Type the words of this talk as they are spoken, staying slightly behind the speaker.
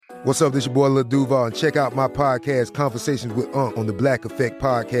What's up, this your boy Lil Duval, and check out my podcast, Conversations with Unc, on the Black Effect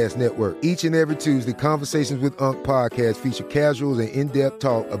Podcast Network. Each and every Tuesday, Conversations with Unc podcast feature casuals and in-depth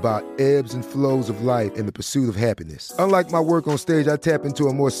talk about ebbs and flows of life and the pursuit of happiness. Unlike my work on stage, I tap into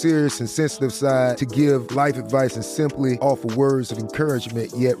a more serious and sensitive side to give life advice and simply offer words of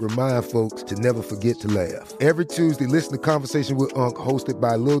encouragement, yet remind folks to never forget to laugh. Every Tuesday, listen to Conversations with Unc, hosted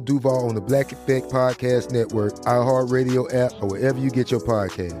by Lil Duval on the Black Effect Podcast Network, iHeartRadio app, or wherever you get your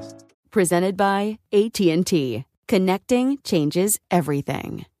podcasts. Presented by AT&T. Connecting changes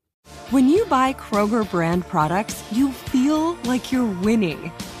everything. When you buy Kroger brand products, you feel like you're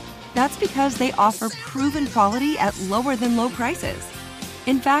winning. That's because they offer proven quality at lower than low prices.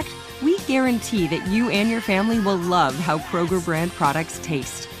 In fact, we guarantee that you and your family will love how Kroger brand products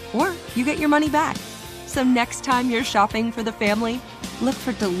taste, or you get your money back. So next time you're shopping for the family, look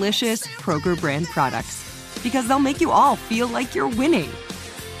for delicious Kroger brand products, because they'll make you all feel like you're winning.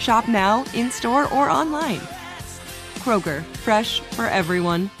 Shop now, in-store, or online. Kroger, fresh for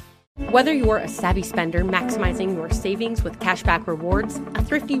everyone. Whether you're a savvy spender maximizing your savings with cashback rewards, a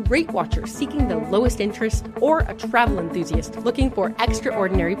thrifty rate watcher seeking the lowest interest, or a travel enthusiast looking for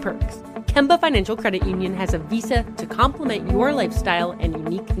extraordinary perks, Kemba Financial Credit Union has a visa to complement your lifestyle and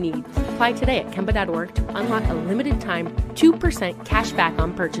unique needs. Apply today at Kemba.org to unlock a limited-time 2% cash back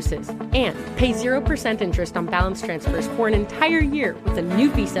on purchases and pay 0% interest on balance transfers for an entire year with a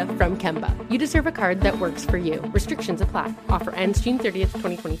new visa from Kemba. You deserve a card that works for you. Restrictions apply. Offer ends June 30th,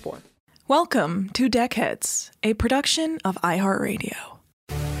 2024. Welcome to Deckheads, a production of iHeartRadio.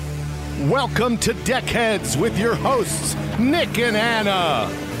 Welcome to Deckheads with your hosts, Nick and Anna.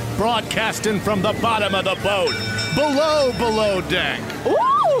 Broadcasting from the bottom of the boat, below deck.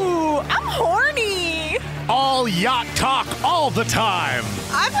 Ooh, I'm horny. All yacht talk all the time.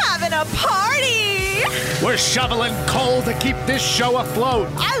 I'm having a party. We're shoveling coal to keep this show afloat.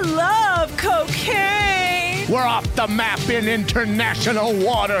 I love cocaine. We're off the map in international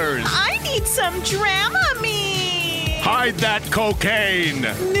waters. I need some Dramamine. Hide that cocaine.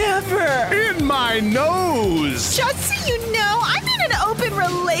 Never. In my nose. Just so you know, I'm in an open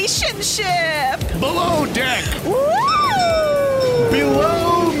relationship. Below deck. Woo!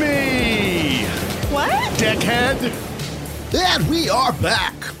 Below me. What? Deckhead. And we are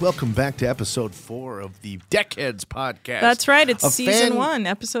back. Welcome back to episode 4 of the Deckheads podcast. That's right. It's a season 1,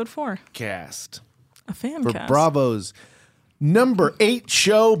 episode 4. Cast. A fan For cast. Bravo's number 8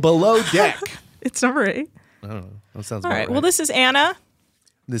 show, Below Deck. It's number 8. I don't know. That sounds All about right. right. Well, this is Anna.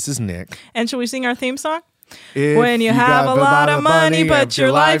 This is Nick. And shall we sing our theme song? If When you have a lot of money, but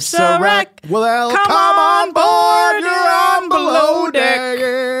your life's a wreck, well, come on board, you're on Below Deck.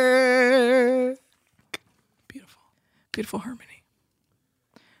 Beautiful. Beautiful harmony.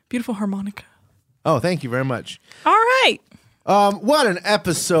 Beautiful harmonica. Oh, thank you very much. All right. What an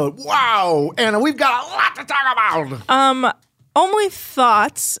episode. Wow. Anna, we've got a lot to talk about. Only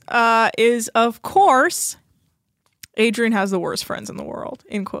thoughts is, of course, Adrian has the worst friends in the world.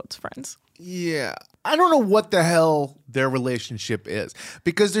 In quotes, friends. Yeah. I don't know what the hell their relationship is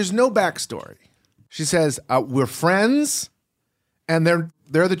because there's no backstory. She says, we're friends and they're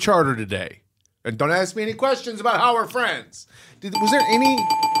the charter today. And don't ask me any questions about how we're friends. Was there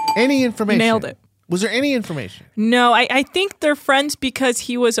any information? Nailed it. Was there any information? No, I think they're friends because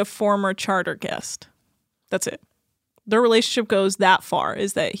he was a former charter guest. That's it. Their relationship goes that far,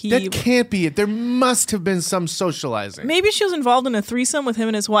 is that he... That can't be it. There must have been some socializing. Maybe she was involved in a threesome with him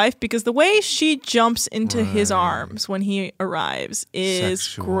and his wife because the way she jumps into his arms when he arrives is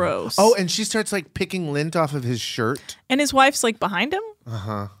Sexual. gross. Oh, and she starts like picking lint off of his shirt. And his wife's like behind him?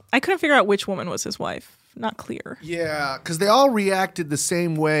 Uh-huh. I couldn't figure out which woman was his wife. Not clear. Yeah, because they all reacted the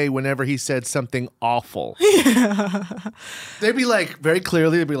same way whenever he said something awful. Yeah. They'd be like, very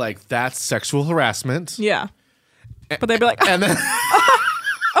clearly, they'd be like, that's sexual harassment. Yeah. But they'd be like, and then...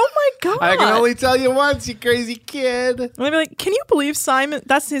 oh my God. I can only tell you once, you crazy kid. And they'd be like, can you believe Simon,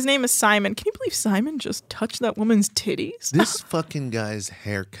 his name is Simon. Can you believe Simon just touched that woman's titties? This fucking guy's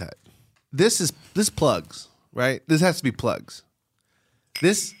haircut. This plugs, right? This has to be plugs.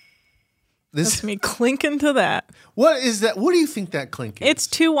 This That's me clinking to that. What is that? What do you think that clink is? It's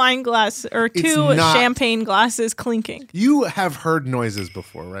 2 wine glasses or 2 champagne glasses clinking. You have heard noises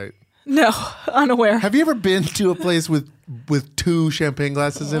before, right? No, unaware. Have you ever been to a place with 2 champagne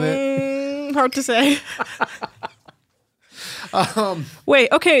glasses in it? Hard to say. Wait,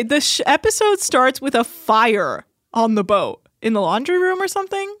 okay. The episode starts with a fire on the boat in the laundry room or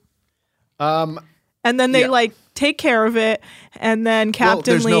something. And then they like take care of it, and then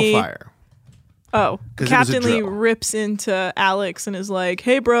Captain Lee. There's no fire. Oh, 'Cause it was a Captain Lee drill. rips into Alex and is like,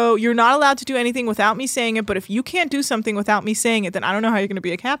 "Hey, bro, you're not allowed to do anything without me saying it. But if you can't do something without me saying it, then I don't know how you're going to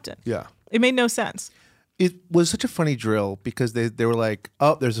be a captain." Yeah. It made no sense. It was such a funny drill because they were like,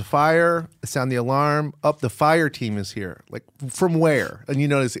 oh, there's a fire. Sound the alarm. Up, the fire team is here. Like, from where? And you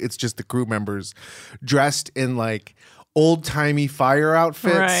notice it's just the crew members dressed in like old timey fire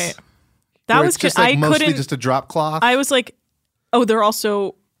outfits. Right. That where was it's just good. like I mostly couldn't. just a drop cloth. I was like, "Oh, they're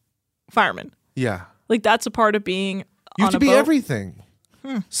also firemen. Yeah. Like that's a part of being You on have to a be boat." everything.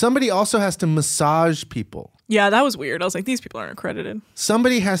 Somebody also has to massage people. Yeah, that was weird. I was like, "These people aren't accredited.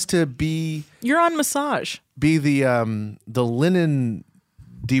 Somebody has to be You're on massage." the linen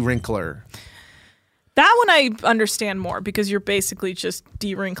dewrinkler. That one I understand more because you're basically just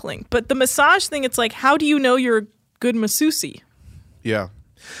de-wrinkling. But the massage thing, it's like, how do you know you're a good masseusi? Yeah.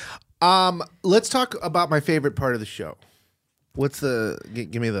 Let's talk about my favorite part of the show. What's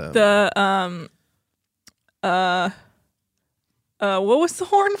give me the What was the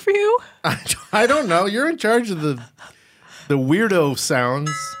horn for you? I don't know. You're in charge of the weirdo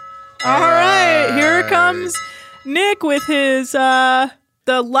sounds. All right, here comes Nick with his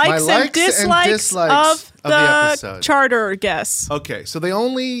the likes and dislikes of the the episode. charter guess. Okay, so they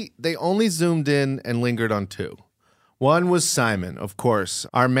only zoomed in and lingered on two. One was Simon, of course,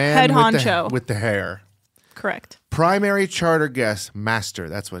 our man Head with honcho. with the hair. Correct. Primary charter guest, master.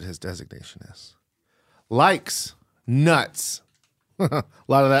 That's what his designation is. Likes, nuts. A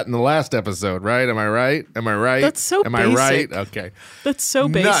lot of that in the last episode, right? Am I right? Am I right? That's so Am I right? basic. Okay. That's so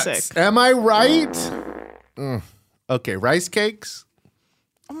basic. Nuts. Am I right? Okay, rice cakes.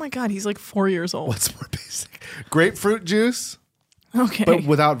 Oh my god, he's like 4 years old. What's more basic? Grapefruit juice, Okay. but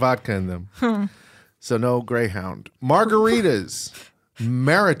without vodka in them. So no Greyhound. Margaritas.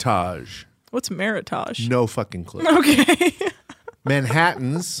 Meritage. What's Meritage? No fucking clue. Okay.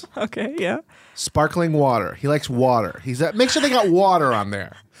 Manhattans. Okay, yeah. Sparkling water. He likes water. Make sure they got water on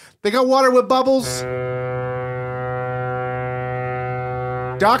there. They got water with bubbles.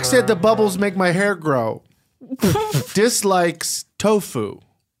 Doc said the bubbles make my hair grow. Dislikes tofu.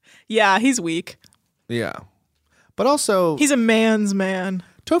 Yeah, he's weak. Yeah. But also, He's a man's man.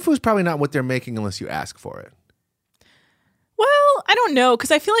 tofu is probably not what they're making unless you ask for it. Well, I don't know, because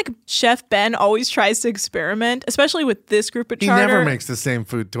I feel like Chef Ben always tries to experiment, especially with this group of He charter. never makes the same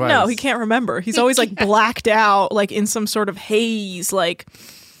food twice. No, he can't remember. He's always like blacked out, like in some sort of haze. Like,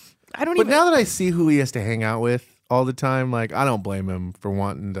 I don't But even. now that I see who he has to hang out with all the time, like, I don't blame him for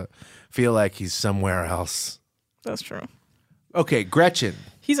wanting to feel like he's somewhere else. That's true. Okay, Gretchen.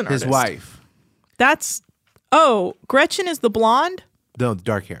 He's an his artist. wife. That's. Oh, Gretchen is the blonde? No,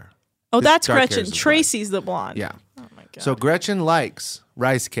 dark hair. Oh, His that's dark hair Gretchen. is his Tracy's the blonde. Yeah. Oh my God. So Gretchen likes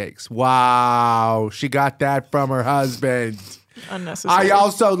rice cakes. Wow, she got that from her husband. Unnecessary. I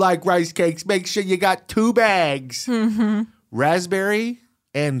also like rice cakes. Make sure you got 2 bags. Mm-hmm. Raspberry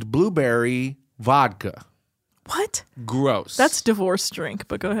and blueberry vodka. What? Gross. That's divorce drink,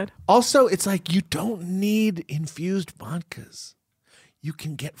 but go ahead. Also, it's like you don't need infused vodkas. You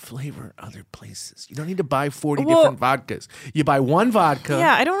can get flavor other places. You don't need to buy 40 Well- different vodkas. You buy one vodka.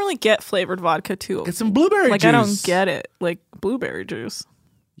 Yeah, I don't really get flavored vodka too. Get some blueberry like juice. I don't get it. Like blueberry juice.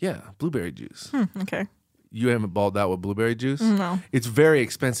 Yeah, blueberry juice. Okay. You haven't balled out with blueberry juice? No. It's very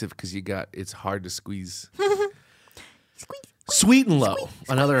expensive because it's hard to squeeze. Sweet and Low,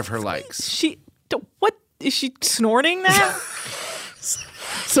 another of her likes. What is she snorting now?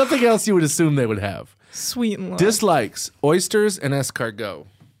 Something else you would assume they would have. Sweet and low. Dislikes, oysters and escargot.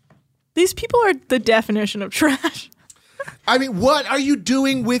 These people are the definition of trash. I mean, what are you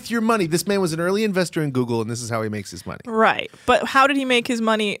doing with your money? This man was an early investor in Google, and this is how he makes his money. Right. But how did he make his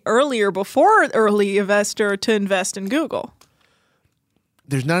money earlier before early investor to invest in Google?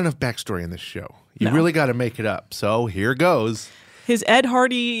 There's not enough backstory in this show. You No. really got to make it up. So here goes. His Ed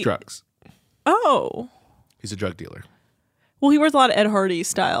Hardy. Drugs. Oh. He's a drug dealer. Well, he wears a lot of Ed Hardy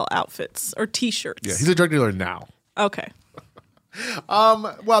style outfits or T-shirts. Yeah, he's a drug dealer now. Okay.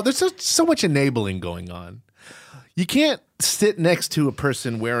 Well, there's so much enabling going on. You can't sit next to a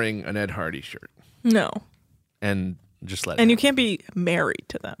person wearing an Ed Hardy shirt No. and just let it And you happen. can't be married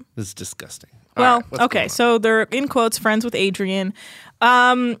to them. It's disgusting. All Well, right, what's okay, going on? so they're in quotes friends with Adrian.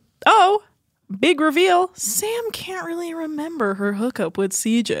 Big reveal. Sam can't really remember her hookup with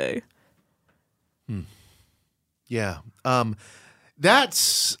CJ. Yeah.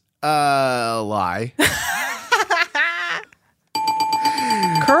 That's a lie.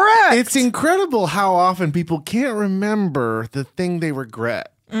 Correct. It's incredible how often people can't remember the thing they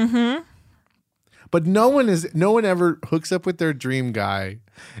regret. Mm-hmm. But no one ever hooks up with their dream guy,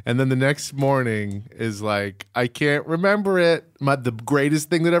 and then the next morning is like, I can't remember it. The greatest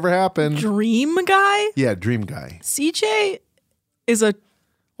thing that ever happened. Dream guy? Yeah, dream guy. CJ is a.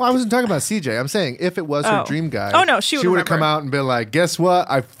 Well, I wasn't talking about CJ. I'm saying if it was her dream guy. Oh, no, she would have come out and been like, guess what?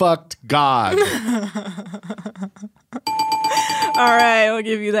 I fucked God. All right, I'll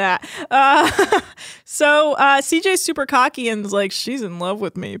give you that. So CJ's super cocky and is like, she's in love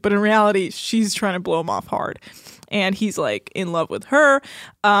with me. But in reality, she's trying to blow him off hard. And he's like in love with her.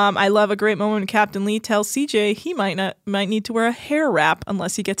 I love a great moment when Captain Lee tells CJ he might need to wear a hair wrap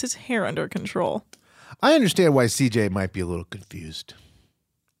unless he gets his hair under control. I understand why CJ might be a little confused.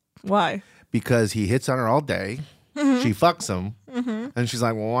 Why? Because he hits on her all day. Mm-hmm. She fucks him. Mm-hmm. And she's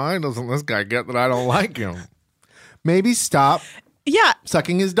like, well, why doesn't this guy get that I don't like him? Maybe stop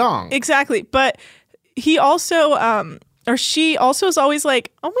sucking his dong. Exactly. But he also, or she also is always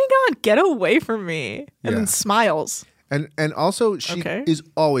like, oh my God, get away from me. And then smiles. And also she is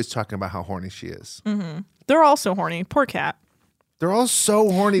always talking about how horny she is. Mm-hmm. They're all so horny. Poor cat. They're all so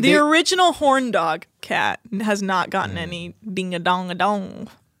horny. The original horn dog cat has not gotten any ding-a-dong-a-dong.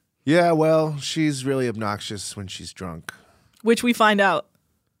 Yeah, well, she's really obnoxious when she's drunk. Which we find out,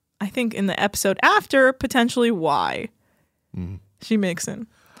 I think, in the episode after, potentially why. She makes in.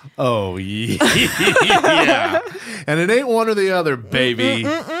 Oh, yeah. And it ain't one or the other, baby.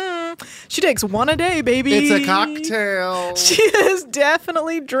 She takes one a day, baby. It's a cocktail. She is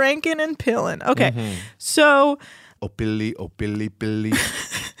definitely drinking and pilling. Okay, so... Oh, Billy, Billy.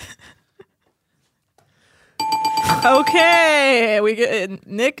 Okay,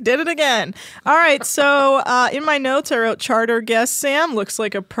 Nick did it again. All right, so in my notes I wrote charter guest Sam looks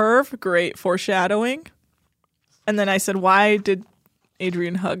like a perv, great foreshadowing. And then I said, why did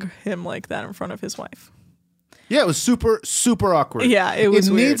Adrian hug him like that in front of his wife? Yeah, it was super, super awkward. Yeah, it was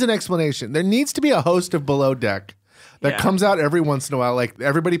weird. Needs an explanation. There needs to be a host of Below Deck that comes out every once in a while. Like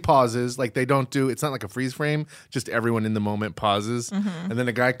everybody pauses, like they don't do, it's not like a freeze frame, just everyone in the moment pauses. And then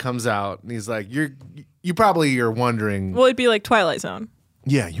a guy comes out and he's like, you probably are wondering. Well, it'd be like Twilight Zone.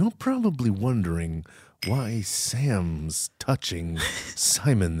 Yeah, you're probably wondering why Sam's touching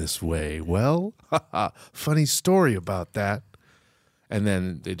Simon this way. Well, funny story about that. And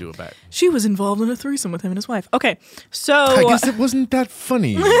then they do it back. She was involved in a threesome with him and his wife. Okay, so I guess it wasn't that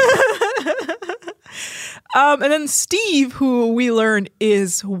funny. And then Steve, who we learn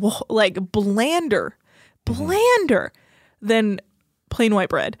is like blander than plain white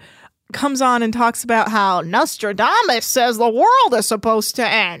bread, comes on and talks about how Nostradamus says the world is supposed to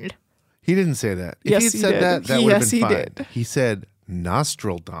end. He didn't say that. If Yes, he had he said did. that would have been Yes, he fine. did. He said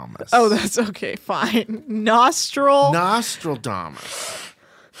Nostradamus. Oh, that's okay. Fine. Nostradamus.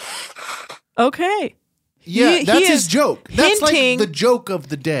 Okay. Yeah, that's his joke. That's hinting, like the joke of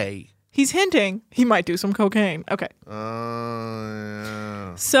the day. He's hinting he might do some cocaine. Okay.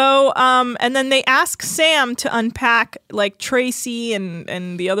 Yeah. So, and then they ask Sam to unpack like Tracy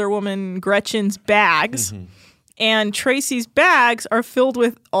and the other woman, Gretchen's bags. And Tracy's bags are filled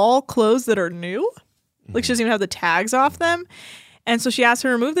with all clothes that are new. Like she doesn't even have the tags off them. And so she asks her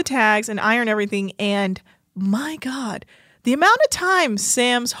to remove the tags and iron everything. And my God, the amount of time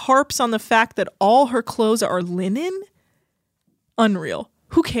Sam's harps on the fact that all her clothes are linen, unreal.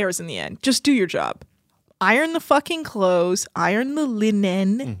 Who cares in the end? Just do your job. Iron the fucking clothes, iron the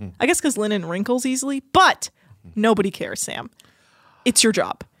linen. I guess because linen wrinkles easily, but nobody cares, Sam. It's your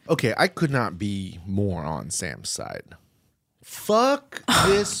job. Okay, I could not be more on Sam's side. Fuck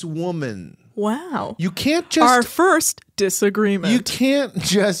this woman. Wow. You can't just... Our first disagreement. You can't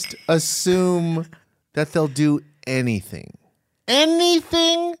just assume that they'll do anything.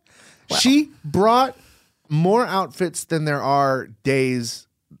 Anything? Wow. She brought more outfits than there are days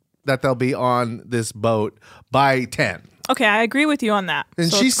that they'll be on this boat by 10. Okay, I agree with you on that.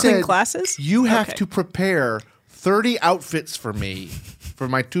 And so she it's clean said, classes? you have to prepare 30 outfits for me for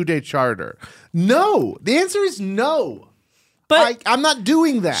my 2-day charter. No. The answer is no. But I'm not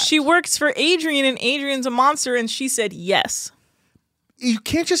doing that. she works for Adrian, and Adrian's a monster, and she said yes. You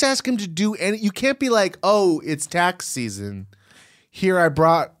can't just ask him to do any. You can't be like, oh, it's tax season. Here, I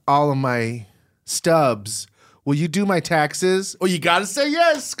brought all of my stubs. Will you do my taxes? Oh, you got to say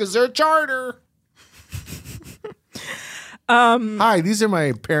yes because they're a charter. Hi, these are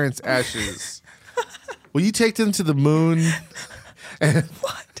my parents' ashes. Will you take them to the moon?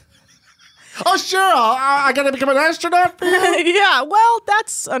 What? Oh, sure. I got to become an astronaut for you. Yeah, well,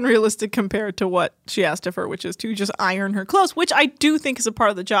 that's unrealistic compared to what she asked of her, which is to just iron her clothes, which I do think is a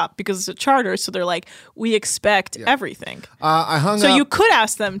part of the job because it's a charter. So they're like, we expect everything. I hung up. So you could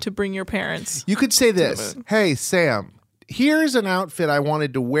ask them to bring your parents. You could say this. Hey, Sam, here's an outfit I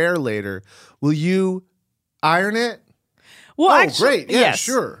wanted to wear later. Will you iron it? Well, Oh, actually, great. Yeah, yes.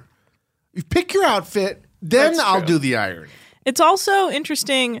 sure. You pick your outfit, then That's I'll true. do the iron. It's also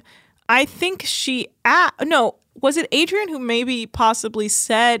interesting. I think was it Adrian who maybe possibly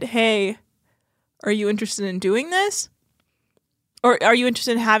said, hey, are you interested in doing this? Or are you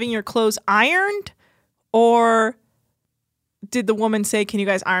interested in having your clothes ironed? Or did the woman say, can you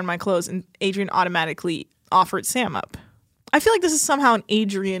guys iron my clothes? And Adrian automatically offered Sam up. I feel like this is somehow an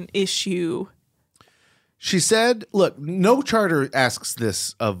Adrian issue. She said, look, no charter asks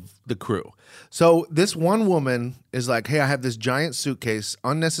this of the crew. So this one woman is like, hey, I have this giant suitcase,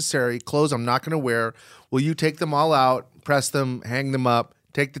 unnecessary clothes I'm not going to wear. Will you take them all out, press them, hang them up,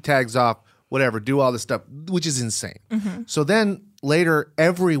 take the tags off, whatever, do all this stuff, which is insane. So then later,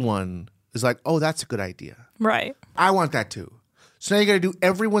 everyone is like, oh, that's a good idea. Right. I want that too. So now you got to do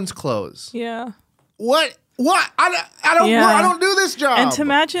everyone's clothes. Yeah. What? I don't do this job. And to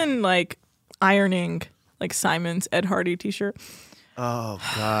imagine like ironing like Simon's Ed Hardy t-shirt. Oh,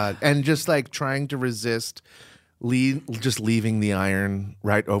 God. And just like trying to resist just leaving the iron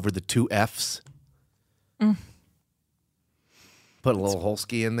right over the two F's. Put a little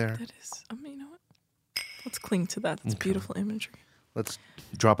Holsky in there. That is, you know what? Let's cling to that. That's beautiful imagery. Let's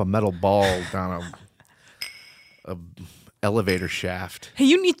drop a metal ball down a elevator shaft. Hey,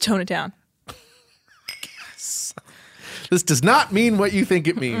 you need to tone it down. This does not mean what you think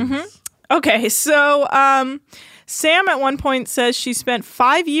it means. Okay, so Sam at one point says she spent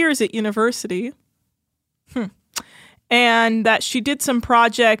 5 years at university. And that she did some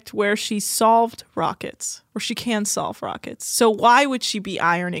project where she solved rockets, or she can solve rockets. So why would she be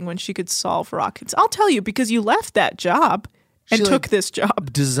ironing when she could solve rockets? I'll tell you, because you left that job and She, took like, this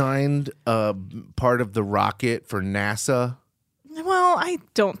job. Designed part of the rocket for NASA. Well, I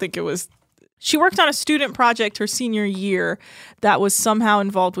don't think it was. She worked on a student project her senior year that was somehow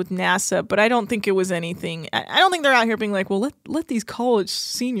involved with NASA, but I don't think it was anything. I don't think they're out here being like, well, let these college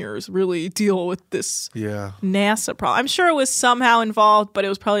seniors really deal with this NASA problem. I'm sure it was somehow involved, but it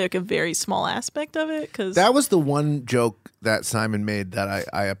was probably like a very small aspect of it. Cause That was the one joke that Simon made that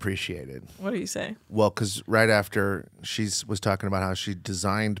I appreciated. what do you say? Well, because right after she was talking about how she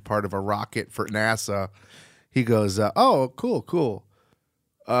designed part of a rocket for NASA, he goes, oh, cool.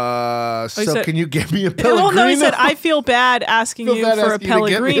 So said- can you get me a Pellegrino? Well, no, he said, I feel bad asking you for a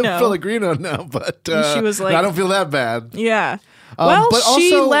Pellegrino. Pellegrino now, but And she was like- I don't feel that bad. Yeah. Well, but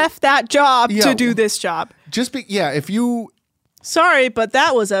she also- left that job Yeah. to do this job. If you Sorry, but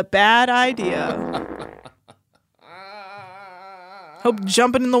that was a bad idea. Hope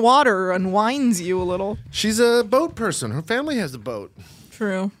jumping in the water unwinds you a little. she's a boat person. Her family has a boat.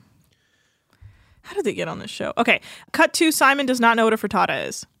 True. How did they get on this show? Okay, cut to Simon does not know what a frittata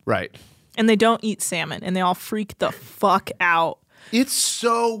is. Right. And they don't eat salmon, and they all freak the fuck out. It's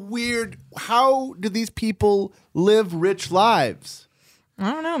so weird. How do these people live rich lives?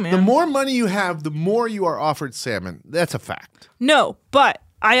 I don't know, man. The more money you have, the more you are offered salmon. That's a fact. No, but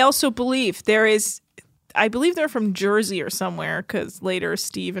I also believe I believe they're from Jersey or somewhere, because later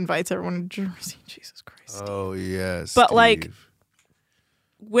Steve invites everyone to Jersey. Jesus Christ. Oh, yes. But, like,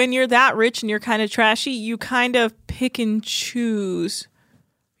 when you're that rich and you're kind of trashy, you kind of pick and choose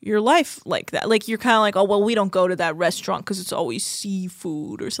your life like that. Like, you're kind of like, oh, well, we don't go to that restaurant because it's always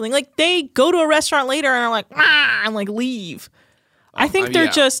seafood or something. Like, they go to a restaurant later and are like, and like leave. I think they're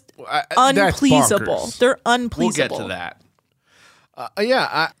just that's unpleasable. bonkers. They're unpleasable. We'll get to that.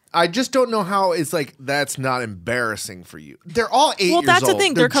 I just don't know how it's like that's not embarrassing for you. They're all 8 years old. Well, that's the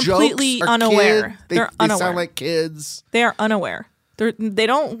thing. They're completely jokes are unaware. kid. They're They unaware. sound like kids. They are unaware. They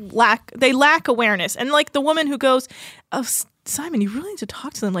lack awareness. And like the woman who goes, oh, Simon, you really need to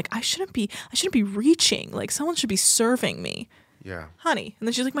talk to them. Like, I shouldn't be reaching. Like, someone should be serving me. Yeah. Honey. And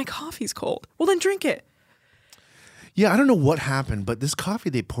then she's like, my coffee's cold. Well, then drink it. Yeah, I don't know what happened, but this coffee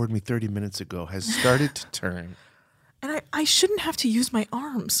they poured me 30 minutes ago has started to turn. And I shouldn't have to use my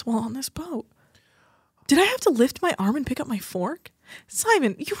arms while on this boat. Did I have to lift my arm and pick up my fork?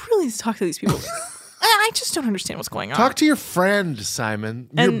 Simon, you really need to talk to these people. I just don't understand what's going on. Talk to your friend, Simon.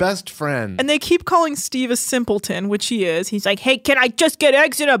 Your best friend. And they keep calling Steve a simpleton, which he is. He's like, hey, can I just get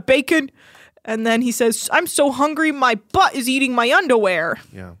eggs and a bacon? And then he says, I'm so hungry, my butt is eating my underwear.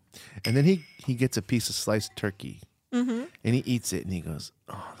 Yeah. And then he gets a piece of sliced turkey. Mm-hmm. And he eats it and he goes,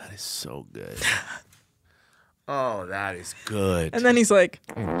 oh, that is so good. Oh, that is good. And then he's like,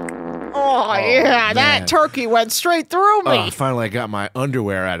 oh yeah, that turkey went straight through me. Finally I got my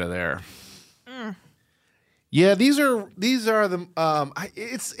underwear out of there. Yeah, these are the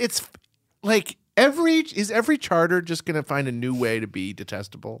it's like every charter just gonna find a new way to be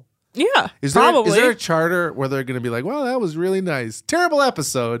detestable? Yeah, Is probably. there a charter where they're going to be like, well, that was really nice. Terrible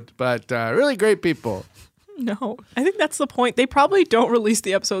episode, but really great people. No, I think that's the point. They probably don't release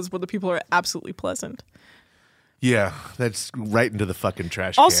the episodes where the people are absolutely pleasant. Yeah, that's right into the fucking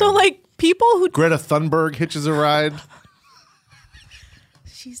trash Also, can. like, people who... Greta Thunberg hitches a ride.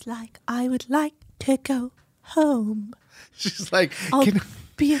 She's like, I would like to go home. She's like, I'll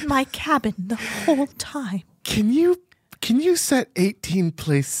be in my cabin the whole time. can you set 18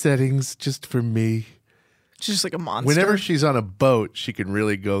 place settings just for me? She's just like a monster. Whenever she's on a boat, she can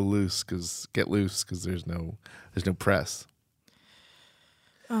really get loose because there's no press.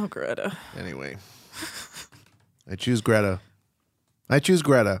 Oh, Greta. Anyway, I choose Greta. I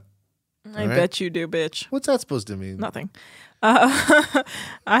Bet you do, bitch. What's that supposed to mean? Nothing.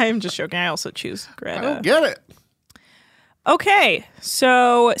 I'm just joking. I also choose I Greta. don't get it. Okay,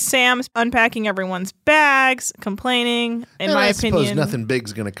 so Sam's unpacking everyone's bags, complaining. In my I opinion, suppose nothing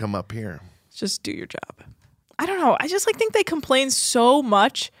big's gonna come up here. just do your job. I don't know. I just think they complain so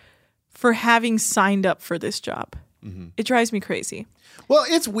much for having signed up for this job. Mm-hmm. It drives me crazy. Well,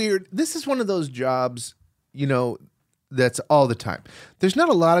 it's weird. This is one of those jobs, that's all the time. There's not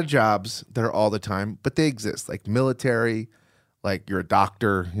a lot of jobs that are all the time, but they exist. Like military, like you're a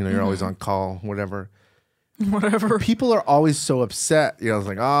doctor, you're always on call, whatever. Whatever. People are always so upset. It's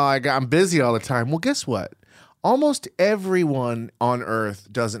like, I'm busy all the time. Well, guess what? Almost everyone on Earth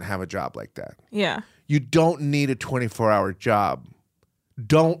doesn't have a job like that. Yeah. You don't need a 24-hour job.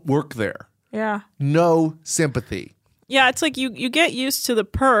 Don't work there. Yeah. No sympathy. Yeah, it's like you get used to the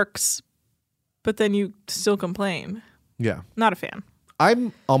perks, but then you still complain. Yeah. Not a fan.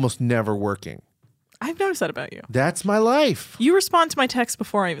 I'm almost never working. I've noticed that about you. That's my life. You respond to my texts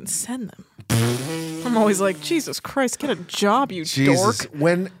before I even send them. I'm always like, Jesus Christ, get a job, you Jesus.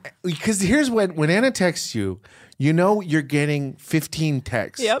 dork. Because here's when Anna texts you, you're getting 15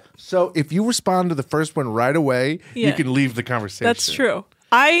 texts. Yep. So if you respond to the first one right away, you Yeah. can leave the conversation. That's true.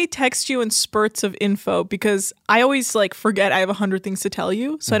 I text you in spurts of info because I always forget I have 100 things to tell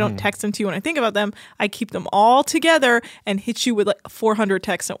you. So I don't text them to you when I think about them. I keep them all together and hit you with 400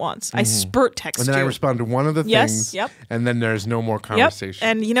 texts at once. I spurt text And then you. I respond to one of the Yes, things. yep. And then there's no more Yep. conversation.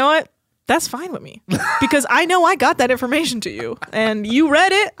 And you know what? That's fine with me because I know I got that information to you and you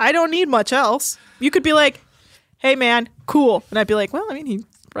read it. I don't need much else. You could be like, hey man, cool. And I'd be like, well, he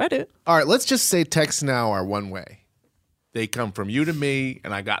read it. All right, let's just say texts now are one way. They come from you to me,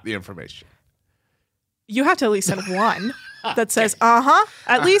 and I got the information. You have to at least send one that says, uh-huh.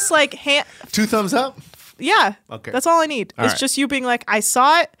 At least 2 thumbs up? yeah. Okay. That's all I need. All It's right. just you being like, I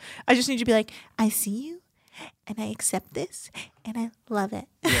saw it. I just need you to be like, I see you and I accept this and I love it.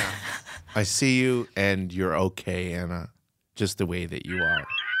 Yeah. I see you, and you're okay, Anna, just the way that you are.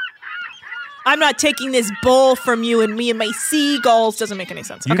 I'm not taking this bowl from you and me and my seagulls. Doesn't make any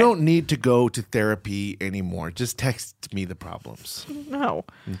sense. You Okay. don't need to go to therapy anymore. Just text me the problems. No.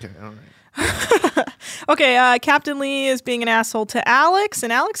 Okay, all right. Okay, Captain Lee is being an asshole to Alex,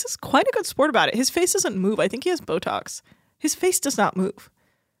 and Alex is quite a good sport about it. His face doesn't move. I think he has Botox. His face does not move.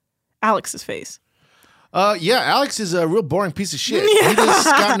 Alex's face. Yeah, Alex is a real boring piece of shit. He just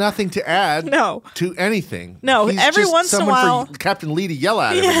got nothing to add No. to anything. No, He's every just once in a someone while- for Captain Lee to yell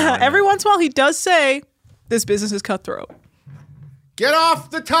at every now Yeah, and every then. once in a while he does say, this business is cutthroat. Get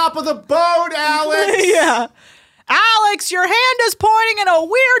off the top of the boat, Alex! Yeah. Alex, your hand is pointing in a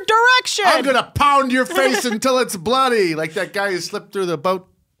weird direction. I'm gonna pound your face until it's bloody, like that guy who slipped through the boat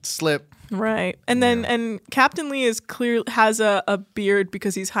slip. Right. And then and Captain Lee is has a beard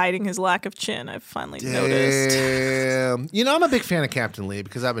because he's hiding his lack of chin. I've finally noticed. Damn. I'm a big fan of Captain Lee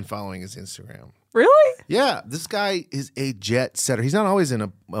because I've been following his Instagram. Really? Yeah, this guy is a jet setter. He's not always in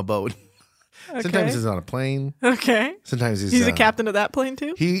a boat. Sometimes he's on a plane. Okay. Sometimes He's a captain of that plane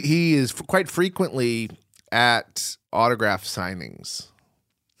too? He is quite frequently at autograph signings.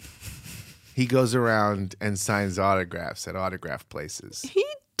 He goes around and signs autographs at autograph places. He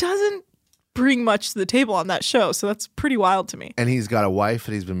doesn't bring much to the table on that show, so that's pretty wild to me. And he's got a wife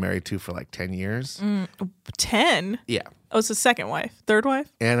that he's been married to for 10 years. 10? Yeah. Oh, it's his second wife. Third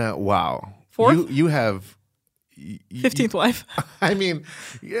wife? Anna, wow. Fourth? You have... 15th wife. I mean,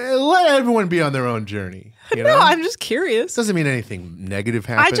 let everyone be on their own journey. No, I'm just curious. Doesn't mean anything negative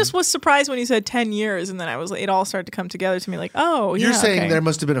happened. I just was surprised when you said 10 years, and then it all started to come together to me like, oh, yeah. You're saying okay. there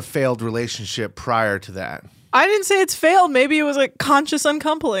must have been a failed relationship prior to that. I didn't say it's failed. Maybe it was conscious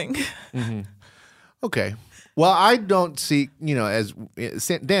uncoupling. Okay. Well, I don't see, as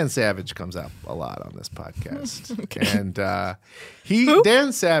Dan Savage comes up a lot on this podcast. Okay. And Who?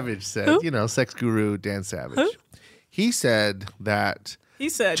 Dan Savage said, Who? sex guru Dan Savage. Who? He said that He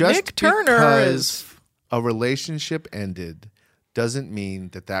said, just Nick Turner because is... a relationship ended doesn't mean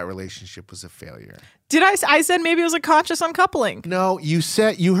that relationship was a failure. Did I said maybe it was a conscious uncoupling. No,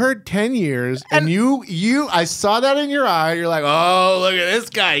 you heard 10 years and I saw that in your eye. You're like, oh, look at this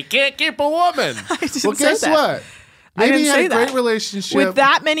guy. He can't keep a woman. I didn't well, say guess that. what? Maybe he didn't had say a great that. relationship. With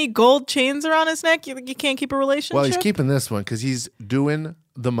that many gold chains around his neck, you think you can't keep a relationship? Well, he's keeping this one because he's doing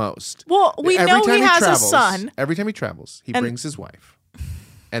the most. Well, we know he has a son. Every time he travels, he brings his wife.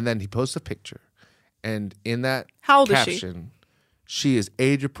 And then he posts a picture. And in that How old is she? caption, she is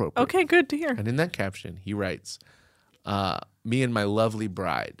age appropriate. Okay, good to hear. And in that caption, he writes, me and my lovely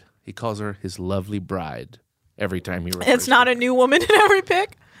bride. He calls her his lovely bride every time he refers It's not to a new woman in every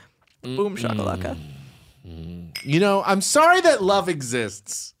pic. Boom shakalaka. You know, I'm sorry that love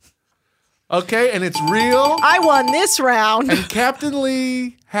exists. Okay, and it's real. I won this round. And Captain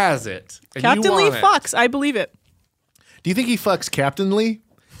Lee has it. And Captain you Lee want it. fucks. I believe it. Do you think he fucks Captain Lee?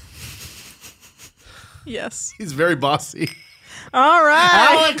 Yes. He's very bossy. All right.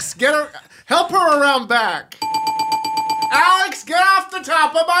 Alex, help her around back. Alex, get off the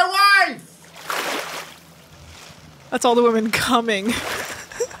top of my wife. That's all the women coming.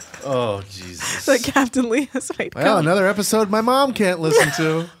 Oh, Jesus. That Captain Lee has made. Well, another episode my mom can't listen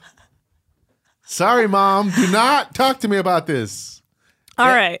to. Sorry, Mom. Do not talk to me about this. All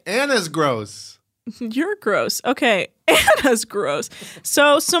right. Anna's gross. You're gross. Okay. Anna's gross.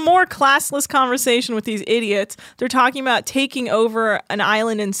 So some more classless conversation with these idiots. They're talking about taking over an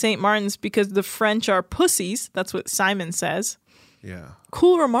island in St. Martin's because the French are pussies. That's what Simon says. Yeah.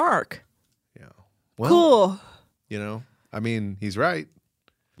 Cool remark. Yeah. Well, Cool. You know, I mean, he's right.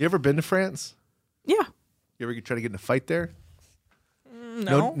 You ever been to France? Yeah. You ever try to get in a fight there?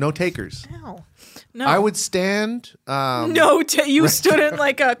 No. No takers. No. No. I would stand. You stood in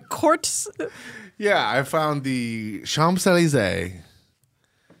like a court. Yeah, I found the Champs-Élysées,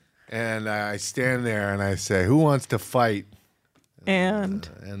 and I stand there and I say, "Who wants to fight?" And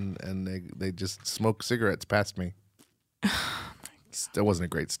they just smoke cigarettes past me. That wasn't a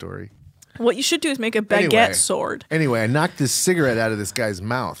great story. what you should do is make a baguette sword. Anyway, I knocked this cigarette out of this guy's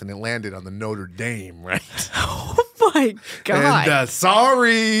mouth, and it landed on the Notre Dame, right? Oh my God. And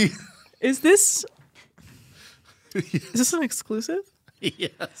sorry. Is this an exclusive?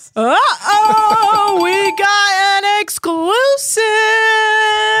 Yes. Uh-oh! We got an exclusive!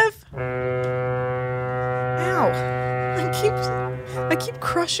 Ow. I keep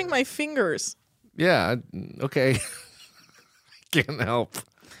crushing my fingers. Yeah. Okay. Can't help.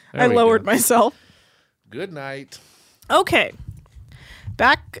 There I we lowered go. myself. Good night. Okay.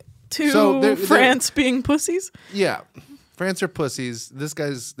 Back to So France being pussies. Yeah. France are pussies. This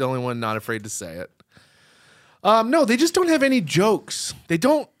guy's the only one not afraid to say it. No, they just don't have any jokes.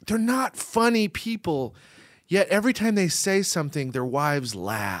 They're not funny people. Yet every time they say something, their wives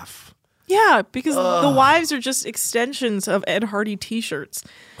laugh. Yeah, because the wives are just extensions of Ed Hardy t-shirts.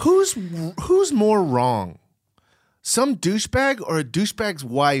 Who's more wrong? Some douchebag or a douchebag's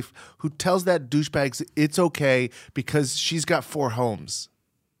wife who tells that douchebag it's okay because she's got 4 homes?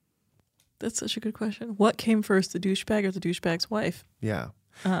 That's such a good question. What came first, the douchebag or the douchebag's wife? Yeah.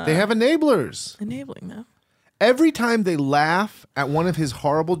 They have enablers. Enabling them. Every time they laugh at one of his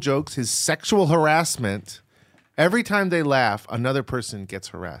horrible jokes, his sexual harassment, every time they laugh, another person gets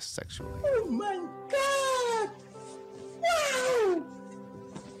harassed sexually. Oh my God! Wow!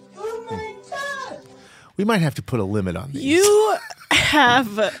 Oh my God! We might have to put a limit on these. You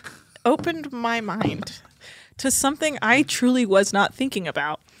have opened my mind to something I truly was not thinking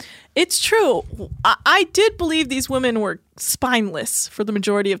about. It's true. I did believe these women were spineless for the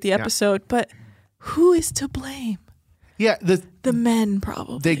majority of the episode, but who is to blame? Yeah, The men,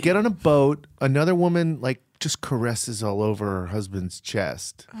 probably. they get on a boat. Another woman just caresses all over her husband's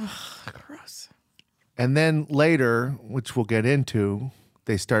chest. Gross. And then later, which we'll get into,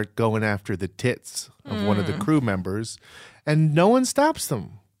 they start going after the tits of one of the crew members, and no one stops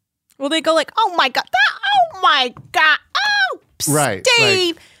them. Well, they go like, oh my God, oh my God, oh, Right,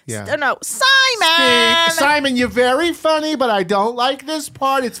 Steve. yeah. No, Simon. Simon, you're very funny, but I don't like this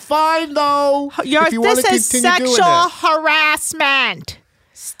part. It's fine, though. if you want to This is continue doing sexual it. harassment.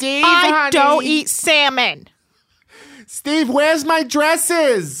 Steve, I honey. don't eat salmon. Steve, where's my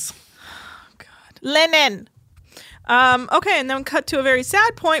dresses? Linen. Okay, and then cut to a very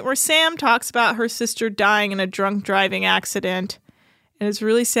sad point where Sam talks about her sister dying in a drunk driving accident. And it's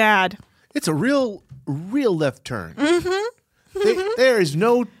really sad. It's a real left turn. Mm-hmm. There is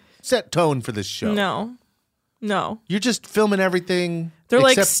no set tone for this show. No. You're just filming everything They're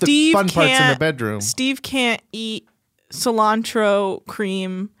like, except the Steve fun parts in the can't- bedroom. Steve can't eat cilantro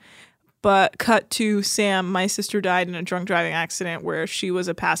cream, but cut to Sam. My sister died in a drunk driving accident where she was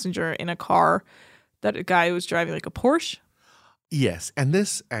a passenger in a car that a guy was driving like a Porsche. Yes, and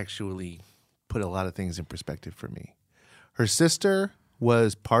this actually put a lot of things in perspective for me. Her sister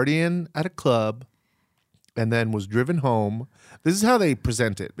was partying at a club and then was driven home. This is how they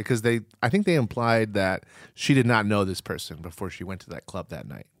present it, because I think they implied that she did not know this person before she went to that club that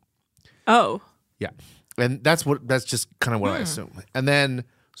night. Oh. Yeah. And that's just kind of what I assume. And then,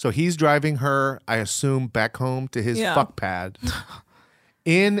 so he's driving her, I assume, back home to his fuck pad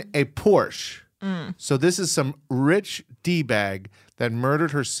in a Porsche. So this is some rich D-bag that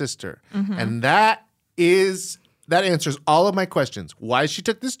murdered her sister. And that answers all of my questions. Why she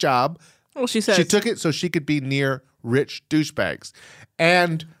took this job. Well, she says she took it so she could be near rich douchebags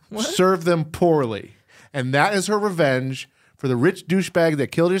and serve them poorly. And that is her revenge for the rich douchebag that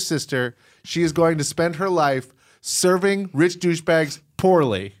killed her sister. She is going to spend her life serving rich douchebags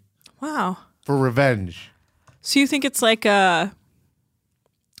poorly. Wow. For revenge. So you think it's like a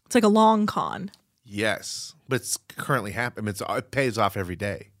long con? Yes, but it's currently happening. It pays off every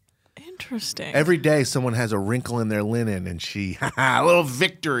day. Interesting. Every day someone has a wrinkle in their linen and a little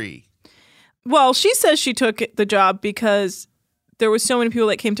victory. Well, she says she took the job because there was so many people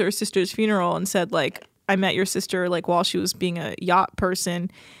that came to her sister's funeral and said, like, I met your sister like while she was being a yacht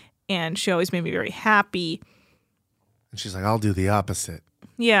person, and she always made me very happy. And she's like, I'll do the opposite.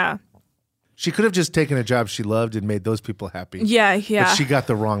 Yeah. She could have just taken a job she loved and made those people happy. Yeah. But she got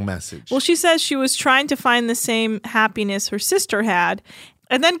the wrong message. Well, she says she was trying to find the same happiness her sister had.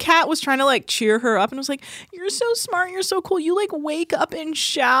 And then Kat was trying to like cheer her up and was like, you're so smart. You're so cool. You like wake up and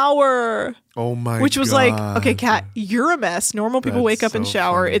shower. Oh my God. Which was like, okay, Kat, you're a mess. Normal people wake up and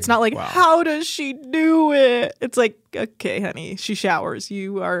shower. Funny. It's not like, wow. How does she do it? It's like, okay, honey, she showers.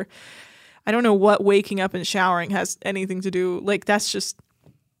 You are, I don't know what waking up and showering has anything to do. Like, that's just,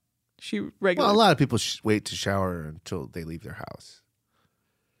 she regularly. Well, a lot of people wait to shower until they leave their house.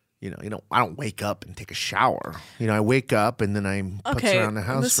 I don't wake up and take a shower. I wake up and then I putz around the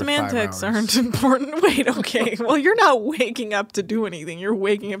house for 5 hours. The semantics aren't important. Wait, okay. Well, you're not waking up to do anything. You're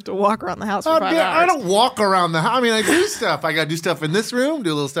waking up to walk around the house for 5 hours. I don't walk around the house. I mean, I do stuff. I got to do stuff in this room,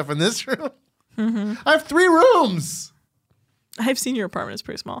 do a little stuff in this room. Mm-hmm. I have 3 rooms. I've seen your apartment. It's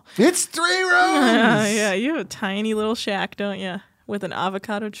pretty small. It's 3 rooms. Yeah, you have a tiny little shack, don't you? With an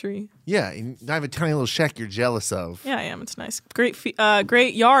avocado tree. Yeah, I have a tiny little shack you're jealous of. Yeah, I am. It's nice.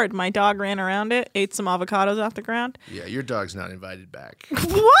 Great yard. My dog ran around it, ate some avocados off the ground. Yeah, your dog's not invited back.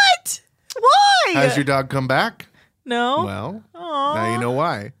 What? Why? Has your dog come back? No. Well, Aww. now you know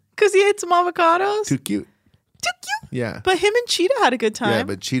why. Because he ate some avocados? Too cute. Too cute? Yeah. But him and Cheetah had a good time. Yeah,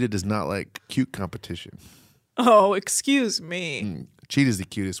 but Cheetah does not like cute competition. Oh, excuse me. Cheetah's the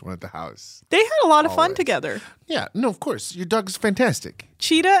cutest one at the house. They had a lot of fun together. Yeah, no, of course. Your dog's fantastic.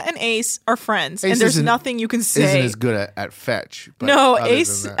 Cheetah and Ace are friends, and there's nothing you can say. Isn't as good at fetch. But no,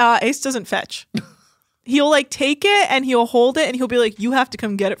 Ace doesn't fetch. He'll like take it and he'll hold it and he'll be like, you have to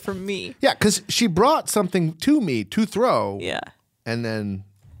come get it from me. Yeah, because she brought something to me to throw. Yeah. And then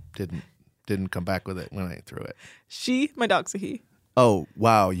didn't come back with it when I threw it. My dog's a he. Oh,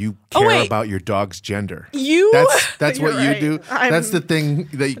 wow. You care about your dog's gender. That's what you do. That's the thing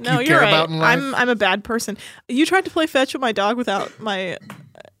that you care about in life. I'm a bad person. You tried to play fetch with my dog without my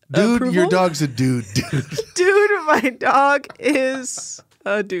dude, approval? Your dog's a dude. Dude, my dog is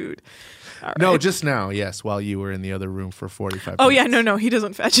a dude. Right. No, just now, yes, while you were in the other room for 45 minutes. Oh, yeah, no, he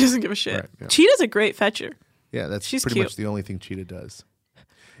doesn't fetch. He doesn't give a shit. Right, yeah. Cheetah's a great fetcher. Yeah, that's She's pretty cute. much the only thing Cheetah does.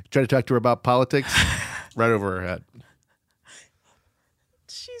 Try to talk to her about politics, right over her head.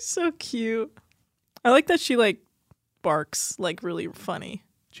 She's so cute. I like that she like barks like really funny.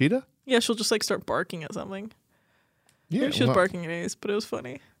 Cheetah? Yeah, she'll just like start barking at something. Yeah, maybe she was barking at Ace, but it was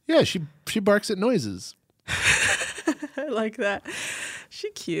funny. Yeah, she barks at noises. I like that. She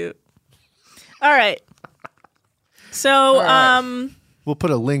cute. All right. So, we'll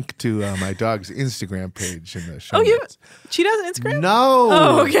put a link to my dog's Instagram page in the show. notes. Cheetah has an Instagram? No.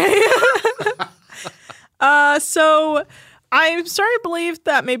 Oh, okay. So I'm starting to believe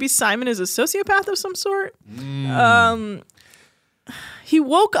that maybe Simon is a sociopath of some sort. He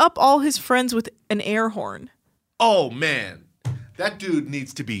woke up all his friends with an air horn. Oh, man. That dude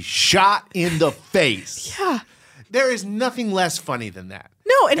needs to be shot in the face. Yeah. There is nothing less funny than that.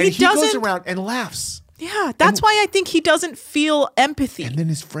 No, and he doesn't. Goes around and laughs. Yeah, that's why I think he doesn't feel empathy. And then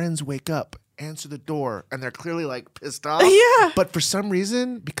his friends wake up, answer the door, and they're clearly like pissed off. Yeah. But for some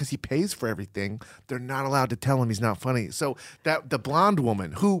reason, because he pays for everything, they're not allowed to tell him he's not funny. So that the blonde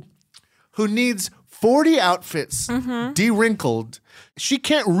woman who needs 40 outfits de-wrinkled, she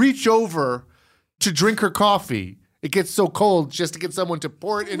can't reach over to drink her coffee. It gets so cold just to get someone to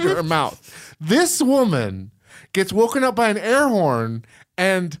pour it into her mouth. This woman gets woken up by an air horn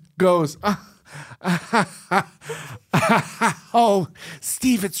and goes, Oh,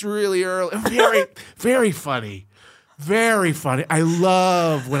 Steve, it's really early. Very, very funny. Very funny. I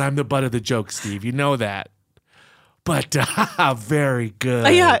love when I'm the butt of the joke, Steve. You know that. But very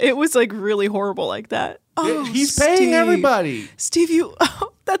good. Yeah, it was like really horrible like that. Oh, He's paying Steve. everybody. Steve,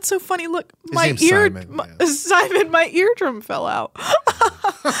 that's so funny. Look, my name's ear, Simon, my eardrum fell out.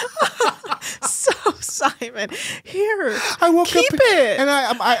 So Simon, here, keep it. And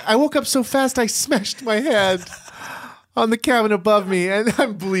I woke up so fast I smashed my head on the cabin above me, and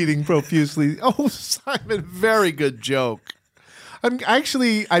I'm bleeding profusely. Oh, Simon, very good joke.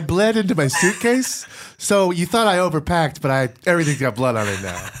 I bled into my suitcase, so you thought I overpacked, but everything's got blood on it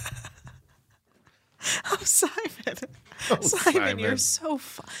now. Oh, Simon, you're so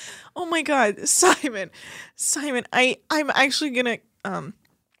fun. Oh my God, Simon, I'm actually gonna I'm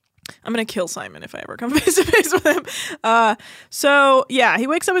gonna kill Simon if I ever come face to face with him. So yeah, he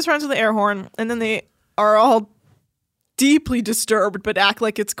wakes up his friends with the air horn, and then they are all deeply disturbed but act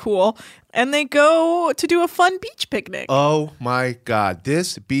like it's cool, and they go to do a fun beach picnic. Oh my God,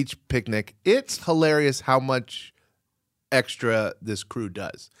 this beach picnic, it's hilarious how much extra this crew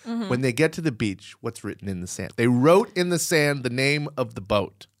does. Mm-hmm. When they get to the beach, what's written in the sand? They wrote in the sand the name of the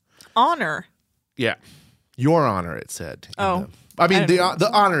boat. Honor. Yeah. Your Honor, it said. The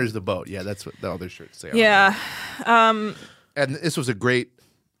Honor is the boat. Yeah, that's what the other shirts say. Yeah. And this was a great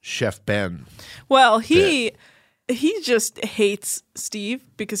Chef Ben. Well, he just hates Steve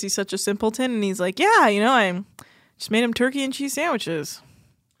because he's such a simpleton, and he's like, yeah, I just made him turkey and cheese sandwiches.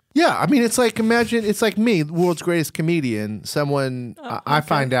 Yeah, I mean, it's like, imagine, it's like me, the world's greatest comedian. I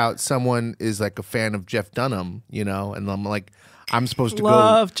find out someone is like a fan of Jeff Dunham, and I'm like, I'm supposed to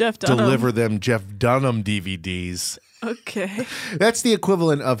Love Jeff Dunham. Deliver them Jeff Dunham DVDs. Okay. That's the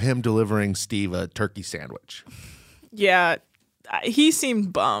equivalent of him delivering Steve a turkey sandwich. Yeah, he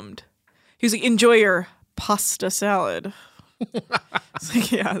seemed bummed. He was like, enjoy your pasta salad. It's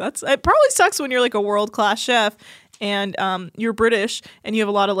like, yeah, it probably sucks when you're like a world-class chef and you're British and you have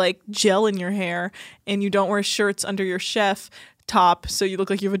a lot of like gel in your hair and you don't wear shirts under your chef top, so you look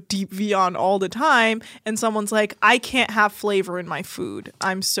like you have a deep V on all the time, and someone's like, I can't have flavor in my food.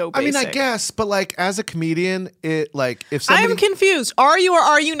 I'm so basic. I mean, I guess, but like as a comedian, it like if somebody, I'm confused. Are you or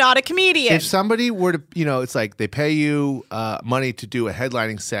are you not a comedian? If somebody were to, it's like they pay you money to do a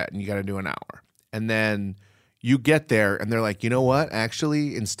headlining set and you got to do an hour. And then you get there and they're like, you know what?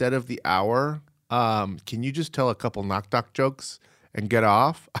 Actually, instead of the hour, can you just tell a couple knock jokes and get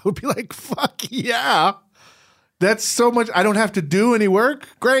off? I would be like, fuck yeah. That's so much. I don't have to do any work.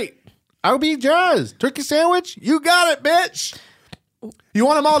 Great. I would be jazzed. Turkey sandwich? You got it, bitch. You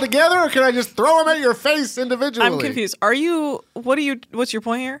want them all together or can I just throw them at your face individually? I'm confused. What's your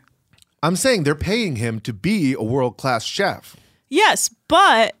point here? I'm saying they're paying him to be a world-class chef. Yes,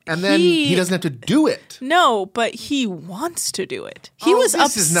 but and then he doesn't have to do it. No, but he wants to do it. He was upset.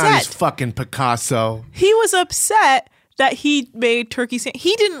 This is not his fucking Picasso. He was upset that he made turkey sandwich.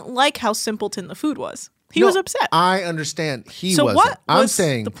 He didn't like how simpleton the food was. He was upset. I understand. So wasn't. what I'm was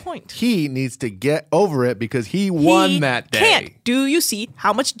saying the point? He needs to get over it because he won that day. Can't. Do you see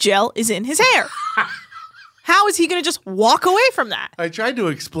how much gel is in his hair? How is he going to just walk away from that? I tried to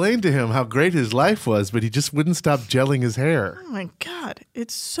explain to him how great his life was, but he just wouldn't stop gelling his hair. Oh my God.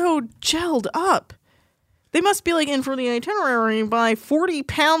 It's so gelled up. They must be like, in for the itinerary, buy 40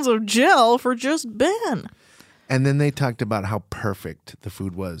 pounds of gel for just Ben. And then they talked about how perfect the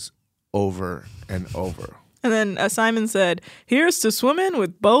food was over and over. And then Simon said, here's to swimming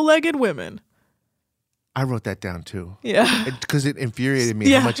with bow-legged women. I wrote that down too. Yeah. Because it infuriated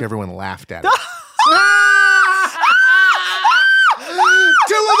me how much everyone laughed at it.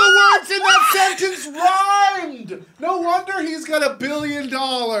 Two of the words in that sentence rhymed. No wonder he's got $1 billion.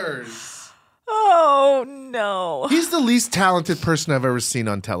 Oh, no. He's the least talented person I've ever seen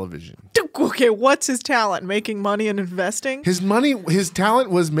on television. Okay, what's his talent? Making money and investing? His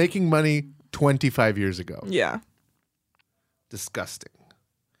talent was making money 25 years ago. Yeah. Disgusting.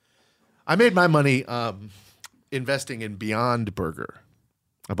 I made my money investing in Beyond Burger.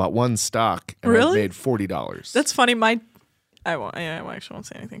 I bought one stock and I made $40. That's funny. I actually won't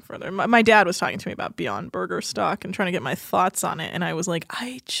say anything further. My dad was talking to me about Beyond Burger stock and trying to get my thoughts on it, and I was like,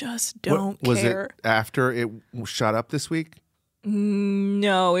 I just don't care. Was it after it shot up this week?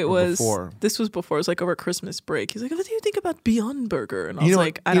 No, it was before. This was before. It was like over Christmas break. He's like, what do you think about Beyond Burger? And I was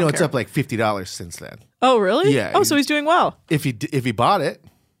like, I don't care. It's up like $50 since then. Oh, really? Yeah. Oh, so he's doing well. If he bought it.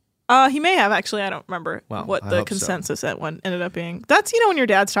 He may have, actually. I don't remember what the consensus at one ended up being. That's, when your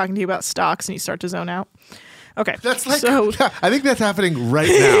dad's talking to you about stocks and you start to zone out. Okay. That's like, so, I think that's happening right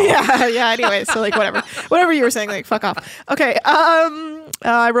now. yeah. Anyway, so like whatever you were saying, like fuck off. Okay.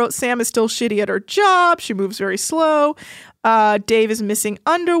 I wrote Sam is still shitty at her job. She moves very slow. Dave is missing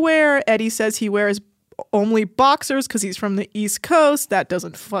underwear. Eddie says he wears only boxers because he's from the East Coast. That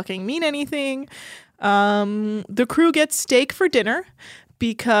doesn't fucking mean anything. The crew gets steak for dinner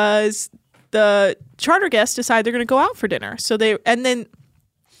because the charter guests decide they're going to go out for dinner. And then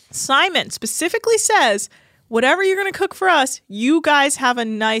Simon specifically says, whatever you're going to cook for us, you guys have a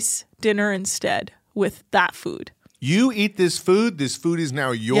nice dinner instead with that food. You eat this food. This food is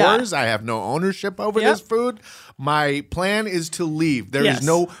now yours. I have no ownership over this food. My plan is to leave. There is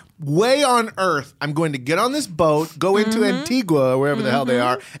no way on earth I'm going to get on this boat, go into Antigua or wherever the hell they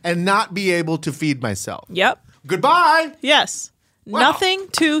are, and not be able to feed myself. Yep. Goodbye. Yes. Wow. Nothing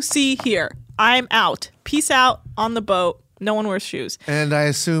to see here. I'm out. Peace out on the boat. No one wears shoes. And I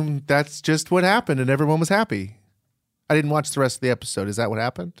assume that's just what happened and everyone was happy. I didn't watch the rest of the episode. Is that what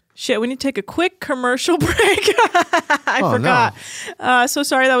happened? Shit, we need to take a quick commercial break. I forgot. No. So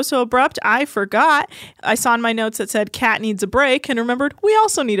sorry that was so abrupt. I forgot. I saw in my notes that said Cat needs a break and remembered we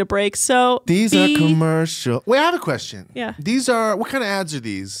also need a break. So these are commercial. Wait, I have a question. Yeah. These are, what kind of ads are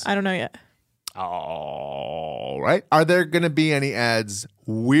these? I don't know yet. All right. Are there going to be any ads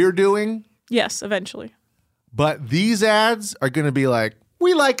we're doing? Yes, eventually. But these ads are going to be like,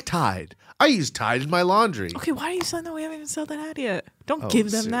 we like Tide. I use Tide in my laundry. Okay, why are you saying that? We haven't even sold that ad yet. Don't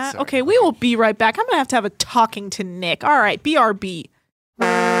give them that. Sorry. Okay, we will be right back. I'm going to have a talking to Nick. All right, BRB.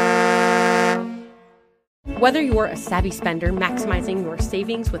 Whether you're a savvy spender maximizing your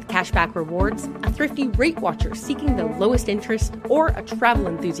savings with cashback rewards, a thrifty rate watcher seeking the lowest interest, or a travel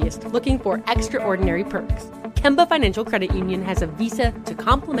enthusiast looking for extraordinary perks, Kemba Financial Credit Union has a visa to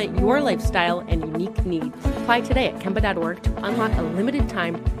complement your lifestyle and unique needs. Apply today at Kemba.org to unlock a limited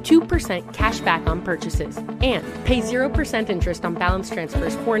time 2% cash back on purchases and pay 0% interest on balance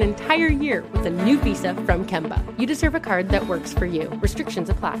transfers for an entire year with a new visa from Kemba. You deserve a card that works for you. Restrictions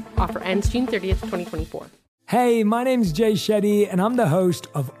apply. Offer ends June 30th, 2024. Hey, my name's Jay Shetty, and I'm the host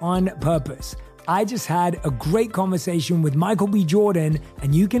of On Purpose. I just had a great conversation with Michael B. Jordan,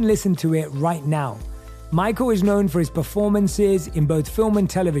 and you can listen to it right now. Michael is known for his performances in both film and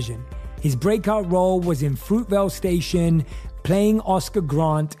television. His breakout role was in Fruitvale Station, playing Oscar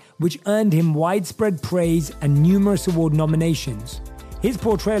Grant, which earned him widespread praise and numerous award nominations. His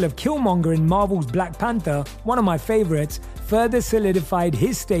portrayal of Killmonger in Marvel's Black Panther, one of my favorites, further solidified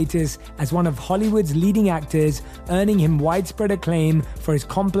his status as one of Hollywood's leading actors, earning him widespread acclaim for his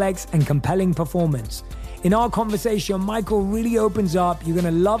complex and compelling performance. In our conversation, Michael really opens up. You're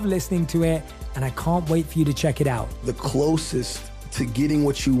going to love listening to it, and I can't wait for you to check it out. The closest to getting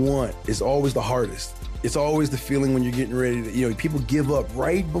what you want is always the hardest. It's always the feeling when you're getting ready to, people give up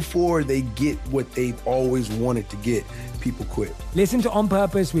right before they get what they've always wanted to get. People quit. Listen to On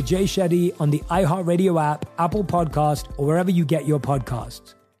Purpose with Jay Shetty on the iHeartRadio app, Apple Podcast, or wherever you get your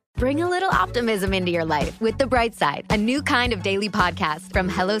podcasts. Bring a little optimism into your life with The Bright Side, a new kind of daily podcast from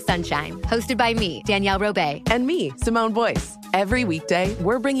Hello Sunshine, hosted by me, Danielle Robay. And me, Simone Boyce. Every weekday,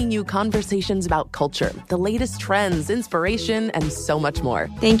 we're bringing you conversations about culture, the latest trends, inspiration, and so much more.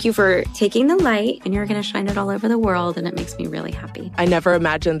 Thank you for taking the light, and you're going to shine it all over the world, and it makes me really happy. I never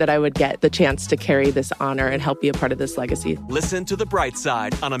imagined that I would get the chance to carry this honor and help be a part of this legacy. Listen to The Bright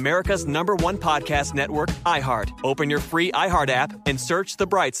Side on America's #1 podcast network, iHeart. Open your free iHeart app and search The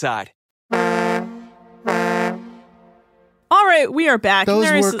Bright Side. All right, we are back. Those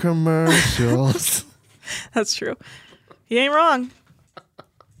were commercials. That's true. He ain't wrong.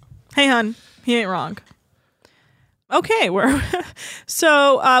 Hey, hun, he ain't wrong. Okay,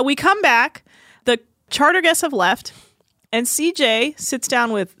 so we come back. The charter guests have left, and CJ sits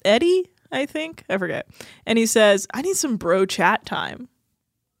down with Eddie, I think. I forget. And he says, I need some bro chat time.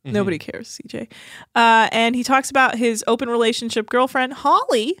 Mm-hmm. Nobody cares, CJ. And he talks about his open relationship girlfriend,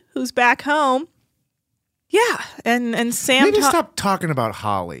 Holly, who's back home. Yeah, and Sam... Maybe stop talking about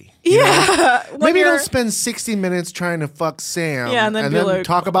Holly. Yeah. Maybe don't spend 60 minutes trying to fuck Sam and then like,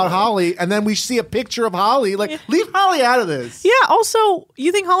 talk about Holly, and then we see a picture of Holly. Leave Holly out of this. Yeah, also,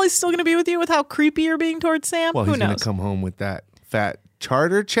 you think Holly's still going to be with you with how creepy you're being towards Sam? Well, Who he's knows? going to come home with that fat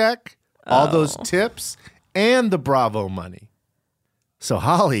charter check, all those tips, and the Bravo money. So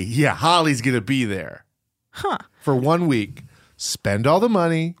Holly's going to be there. Huh. For 1 week. Spend all the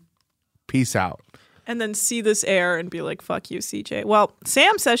money. Peace out. And then see this air and be like, fuck you, CJ. Well,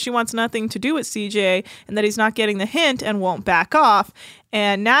 Sam says she wants nothing to do with CJ and that he's not getting the hint and won't back off.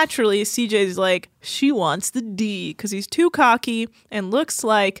 And naturally, CJ's like, she wants the D because he's too cocky and looks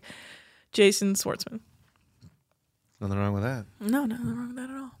like Jason Schwartzman. Nothing wrong with that. No, nothing wrong with that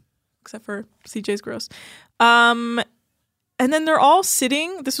at all. except for CJ's gross. And then they're all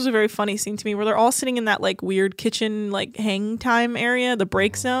sitting. This was a very funny scene to me where they're all sitting in that like weird kitchen like hang time area, the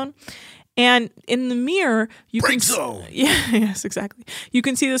break zone. And in the mirror, you break can zone. Yes, exactly. You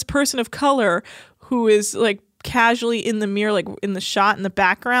can see this person of color who is like casually in the mirror, like in the shot in the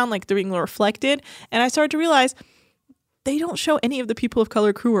background, like they're being reflected. And I started to realize they don't show any of the people of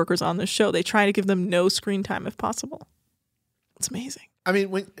color crew workers on this show. They try to give them no screen time if possible. It's amazing. I mean,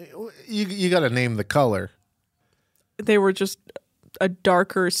 when you got to name the color. They were just a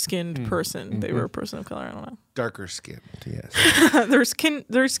darker skinned person. They were a person of color. I don't know. Darker skinned, yes.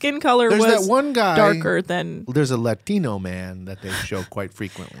 Their skin color There's was that one guy darker than. There's a Latino man that they show quite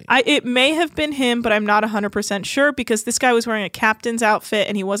frequently. It may have been him, but I'm not 100% sure because this guy was wearing a captain's outfit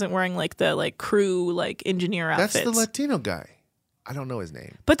and he wasn't wearing like the like crew like engineer outfits. That's the Latino guy. I don't know his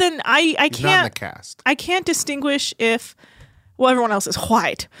name. But then I He's can't. not in the cast. I can't distinguish if. Well, everyone else is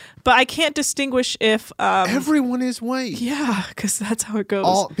white, but I can't distinguish if everyone is white. Yeah, because that's how it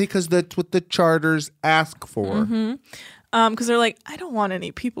goes. Because that's what the charters ask for. Because they're like, I don't want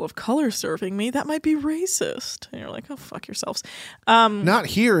any people of color serving me. That might be racist. And you're like, oh, fuck yourselves. Not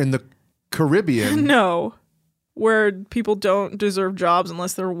here in the Caribbean. No, where people don't deserve jobs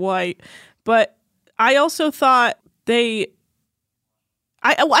unless they're white. But I also thought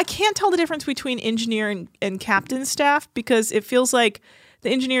I can't tell the difference between engineer and captain staff because it feels like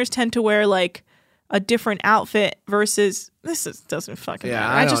the engineers tend to wear like a different outfit versus doesn't fucking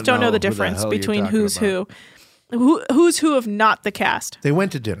matter. I just don't know the difference between who's who of not the cast. They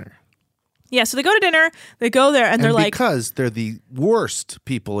went to dinner. Yeah, so they go to dinner, they go there, and they're like, because they're the worst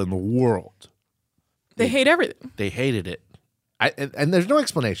people in the world. They hate everything. They hated it. And there's no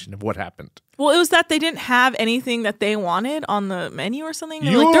explanation of what happened. Well, it was that they didn't have anything that they wanted on the menu or something.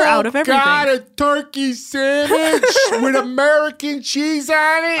 They're out of everything. You got a turkey sandwich with American cheese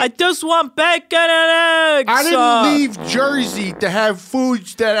on it? I just want bacon and eggs. I didn't leave Jersey to have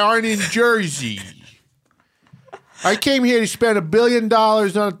foods that aren't in Jersey. I came here to spend $1 billion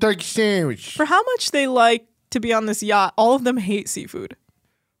on a turkey sandwich. For how much they like to be on this yacht, all of them hate seafood.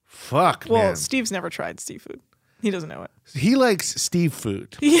 Fuck, well, man. Steve's never tried seafood. He doesn't know it. He likes Steve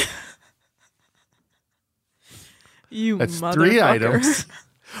food. Yeah. You That's motherfucker. 3 items.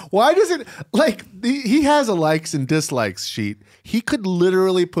 Why does it he has a likes and dislikes sheet. He could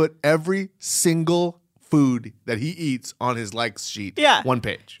literally put every single food that he eats on his likes sheet. Yeah. 1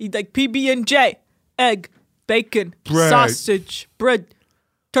 page. He'd like PB&J, egg, bacon, Bread. sausage, bread,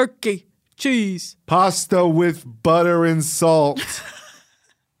 turkey, cheese. Pasta with butter and salt.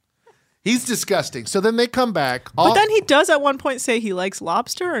 He's disgusting. So then they come back. But then he does at one point say he likes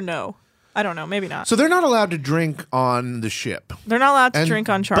lobster or no? I don't know. Maybe not. So they're not allowed to drink on the ship. They're not allowed to drink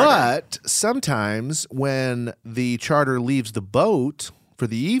on charter. But sometimes when the charter leaves the boat for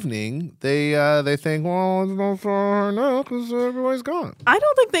the evening, they think, well, it's not for now because everybody's gone. I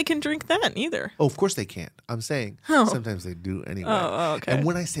don't think they can drink then either. Oh, of course they can't. I'm saying sometimes they do anyway. Oh, okay. And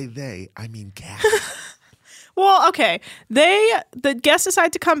when I say they, I mean cats. Well, okay. The guests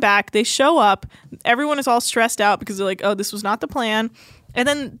decide to come back. They show up. Everyone is all stressed out because they're like, oh, this was not the plan. And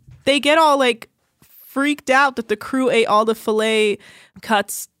then they get all like freaked out that the crew ate all the filet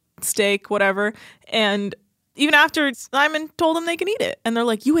cuts, steak, whatever. And even after Simon told them they can eat it. And they're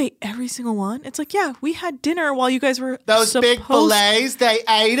like, you ate every single one? It's like, yeah, we had dinner while you guys were Those big fillets, they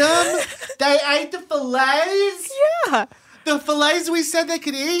ate them? They ate the fillets? Yeah. The fillets we said they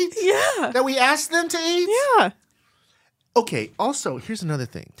could eat? Yeah. That we asked them to eat? Yeah. Okay, also, here's another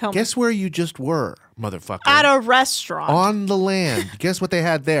thing. Tell me. Guess where you just were, motherfucker? At a restaurant. On the land. Guess what they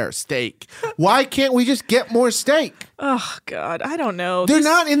had there? Steak. Why can't we just get more steak? Oh, God. I don't know. They're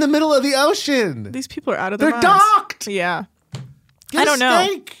not in the middle of the ocean. These people are out of their They're minds. docked. Yeah. Get I don't know.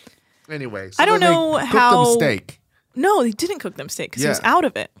 steak. Anyway, so I don't then know they how. cooked them steak. No, they didn't cook them steak because he was Yeah. out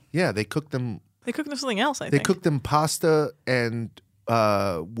of it. Yeah, they cooked them. They cooked them something else, I They think. cooked them pasta and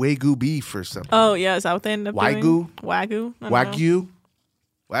Wagyu beef or something. Oh, yeah. Is that what they ended up doing? Wagyu? Wagyu? I don't know.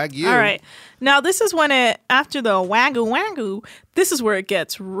 Wagyu. All right. Now, this is when after the wagyu, this is where it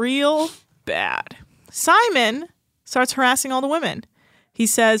gets real bad. Simon starts harassing all the women. He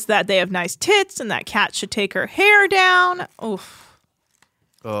says that they have nice tits and that Kat should take her hair down. Oof.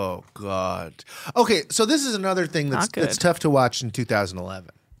 Oh, God. Okay, so this is another thing that's Not good. tough to watch in 2011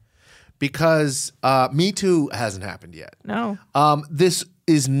 because Me Too hasn't happened yet. No. This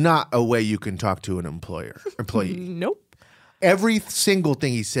is not a way you can talk to an employee. Nope. Every single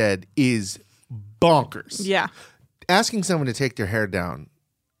thing he said is bonkers. Yeah. Asking someone to take their hair down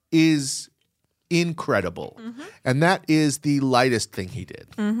is incredible. Mm-hmm. And that is the lightest thing he did.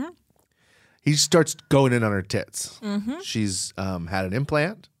 Mm-hmm. He starts going in on her tits. Mm-hmm. She's had an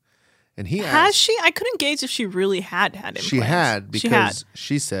implant. And he Has asked, she? I couldn't gauge if she really had implants. she had because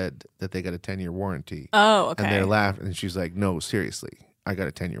She she said that they got a 10-year warranty. Oh, okay. And they laughed, and she's like, "No, seriously, I got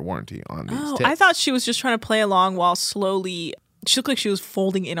a 10-year warranty on these tits." I thought she was just trying to play along while slowly. She looked like she was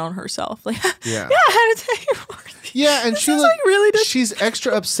folding in on herself. Like, Yeah. I had a 10-year warranty. Yeah, and she like really does. she's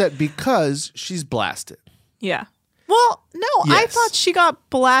extra upset because she's blasted. Yeah. Well, no, I Yes. thought she got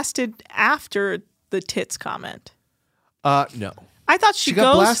blasted after the tits comment. No. I thought She she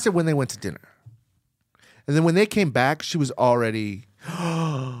got goes. blasted when they went to dinner. And then when they came back, she was already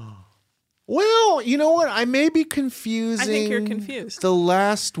well, you know what? I may be confusing. I think you're confused. The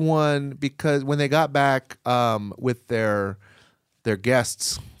last one, because when they got back with their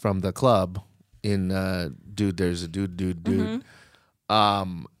guests from the club in Dude, There's a Dude.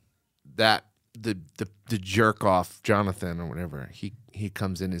 Mm-hmm. That the jerk off Jonathan or whatever, he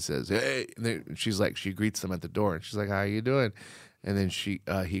comes in and says, "Hey," and then she's like, she greets them at the door and she's like, "How you doing?" And then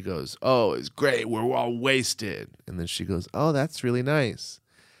he goes, "Oh, it's great. We're all wasted." And then she goes, "Oh, that's really nice."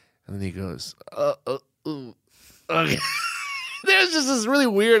 And then he goes, okay. There's just this really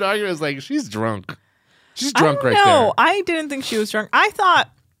weird argument. It's like, she's drunk. She's drunk right there. No, I didn't think she was drunk. I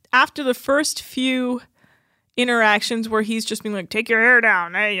thought after the first few interactions where he's just being like, "Take your hair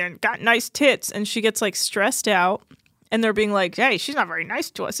down. Hey, you got nice tits." And she gets like stressed out and they're being like, "Hey, she's not very nice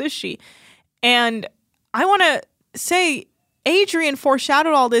to us, is she?" And I want to say Adrian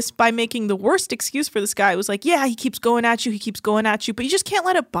foreshadowed all this by making the worst excuse for this guy. It was like, "Yeah, he keeps going at you, but you just can't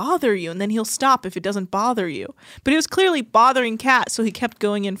let it bother you, and then he'll stop if it doesn't bother you." But it was clearly bothering Kat, so he kept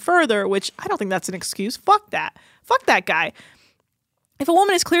going in further, which I don't think that's an excuse. Fuck that. Fuck that guy. If a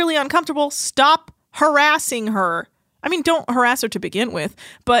woman is clearly uncomfortable, stop harassing her. I mean, don't harass her to begin with,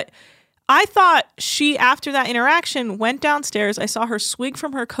 but I thought she, after that interaction, went downstairs. I saw her swig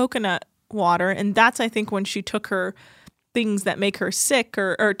from her coconut water, and that's, I think, when she took her things that make her sick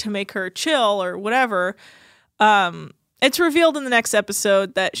or to make her chill or whatever. It's revealed in the next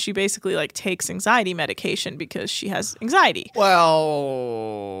episode that she basically like takes anxiety medication because she has anxiety.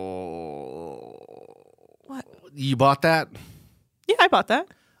 Well, what? You bought that? Yeah, I bought that.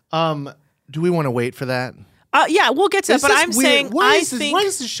 Do we want to wait for that? Yeah, we'll get to that. But I'm saying, why think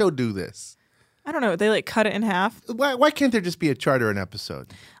does this show do this? I don't know. They like cut it in half. Why can't there just be a chart or an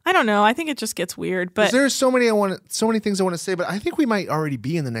episode? I don't know. I think it just gets weird. But there's so many things I want to say, but I think we might already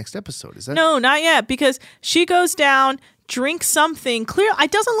be in the next episode. Is that no, not yet, because she goes down, drinks something. Clear.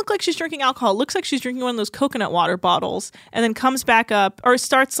 It doesn't look like she's drinking alcohol. It looks like she's drinking one of those coconut water bottles, and then comes back up or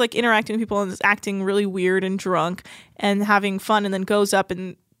starts like interacting with people and is acting really weird and drunk and having fun, and then goes up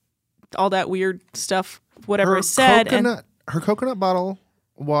and all that weird stuff, whatever is said. Her coconut bottle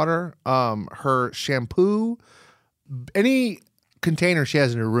water, her shampoo, any container she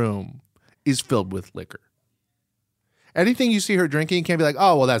has in her room is filled with liquor. Anything you see her drinking, you can't be like,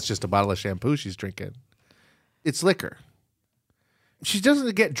 "Oh, well, that's just a bottle of shampoo she's drinking." It's liquor. She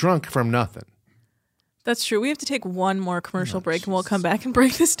doesn't get drunk from nothing. That's true. We have to take one more commercial break, and we'll come back and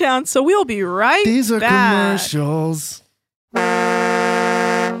break this down. So we'll be right These are back. commercials.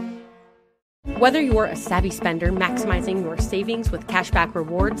 Whether you're a savvy spender maximizing your savings with cashback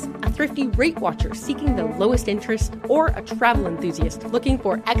rewards, a thrifty rate watcher seeking the lowest interest, or a travel enthusiast looking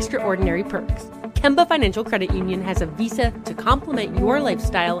for extraordinary perks, Kemba Financial Credit Union has a visa to complement your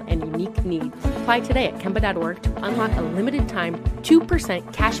lifestyle and unique needs. Apply today at Kemba.org to unlock a limited time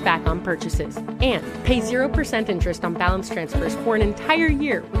 2% cash back on purchases and pay 0% interest on balance transfers for an entire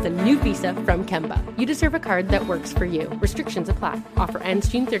year with a new visa from Kemba. You deserve a card that works for you. Restrictions apply. Offer ends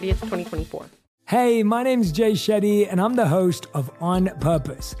June 30th, 2024. Hey, my name's Jay Shetty, and I'm the host of On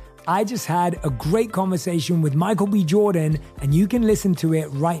Purpose. I just had a great conversation with Michael B. Jordan, and you can listen to it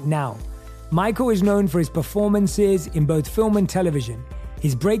right now. Michael is known for his performances in both film and television.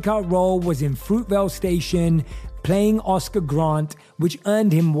 His breakout role was in Fruitvale Station, playing Oscar Grant, which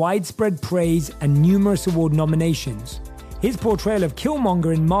earned him widespread praise and numerous award nominations. His portrayal of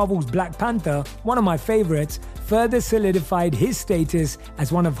Killmonger in Marvel's Black Panther, one of my favorites, further solidified his status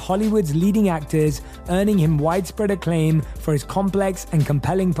as one of Hollywood's leading actors, earning him widespread acclaim for his complex and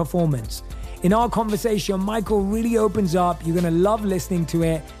compelling performance. In our conversation, Michael really opens up. You're going to love listening to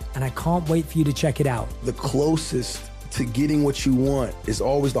it, and I can't wait for you to check it out. The closest to getting what you want is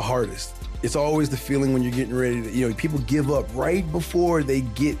always the hardest. It's always the feeling when you're getting ready to, people give up right before they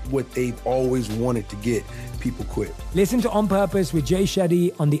get what they've always wanted to get. People quit. Listen to On Purpose with Jay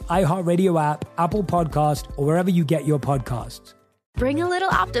Shetty on the iHeartRadio app, Apple Podcast, or wherever you get your podcasts. Bring a little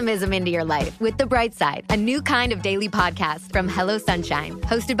optimism into your life with The Bright Side, a new kind of daily podcast from Hello Sunshine,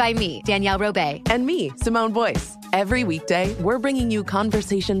 hosted by me, Danielle Robay. And me, Simone Boyce. Every weekday, we're bringing you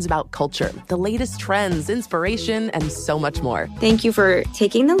conversations about culture, the latest trends, inspiration, and so much more. Thank you for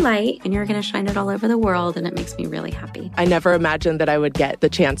taking the light, and you're going to shine it all over the world, and it makes me really happy. I never imagined that I would get the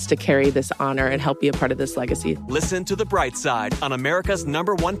chance to carry this honor and help be a part of this legacy. Listen to The Bright Side on America's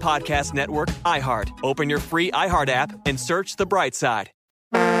 #1 podcast network, iHeart. Open your free iHeart app and search The Bright Side.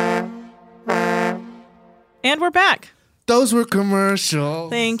 And we're back. Those were commercials.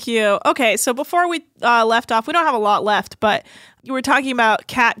 Thank you. Okay, so before we left off, we don't have a lot left, but you were talking about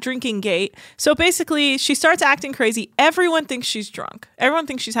Kat drinking gate. So basically, she starts acting crazy. Everyone thinks she's drunk. Everyone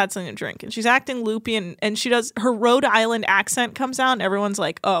thinks she's had something to drink. And she's acting loopy, and she does, her Rhode Island accent comes out, and everyone's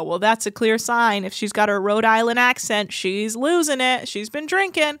like, oh, well, that's a clear sign. If she's got her Rhode Island accent, she's losing it. She's been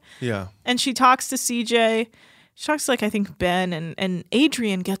drinking. Yeah. And she talks to CJ. She talks to, like, I think Ben, and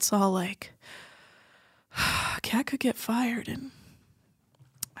Adrian gets all like, Kat could get fired, and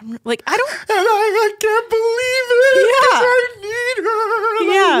I'm like, I can't believe it. Yeah. I need her. And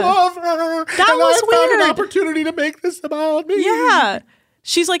I love her. That was I found weird. an opportunity to make this about me. Yeah.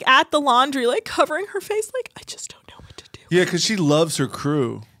 She's like at the laundry, like covering her face, like, I just don't know what to do. Yeah, because she loves her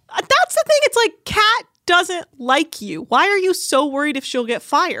crew. That's the thing. It's like, Kat doesn't like you. Why are you so worried if she'll get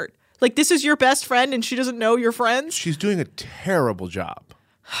fired? Like, this is your best friend and she doesn't know you're friends? She's doing a terrible job.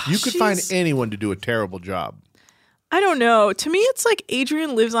 You could find anyone to do a terrible job. I don't know. To me, it's like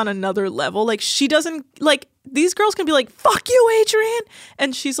Adrian lives on another level. Like, she doesn't, like, these girls can be like, fuck you, Adrian.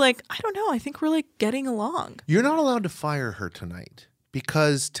 And she's like, I don't know. I think we're like getting along. You're not allowed to fire her tonight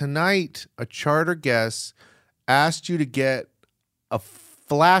because tonight a charter guest asked you to get a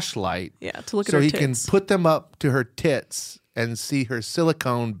flashlight. Yeah, to look at so her he tits. can put them up to her tits and see her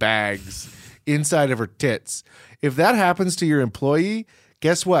silicone bags inside of her tits. If that happens to your employee,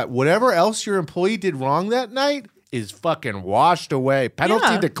 guess what? Whatever else your employee did wrong that night is fucking washed away.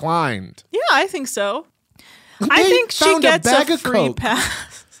 Penalty declined. Yeah, I think so. I think she gets a free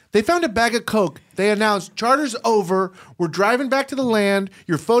pass. They found a bag of Coke. They announced charter's over. We're driving back to the land.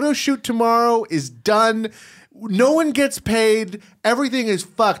 Your photo shoot tomorrow is done. No one gets paid. Everything is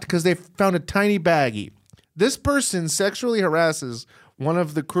fucked because they found a tiny baggie. This person sexually harasses one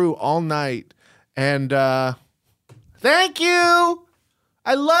of the crew all night. And thank you.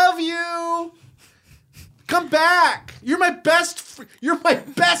 I love you. Come back. You're my best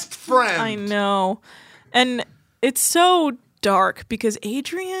friend. I know. And it's so dark because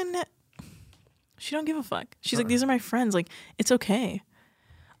Adrian, she don't give a fuck. She's like, these are my friends. Like, it's okay.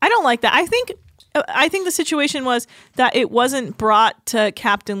 I don't like that. I think the situation was that it wasn't brought to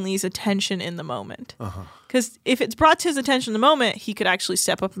Captain Lee's attention in the moment. Because if it's brought to his attention in the moment, he could actually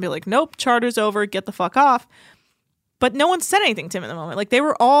step up and be like, nope, charter's over, get the fuck off. But no one said anything to him in the moment. Like, they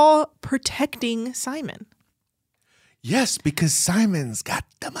were all protecting Simon. Yes, because Simon's got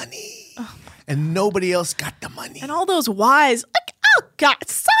the money. And nobody else got the money. And all those wives, like, oh, God,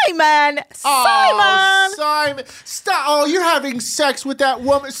 Simon! Oh, Simon. Stop. Oh, you're having sex with that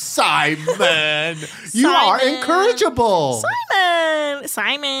woman. Simon. You are incorrigible.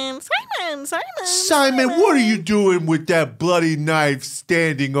 Simon, Simon, what are you doing with that bloody knife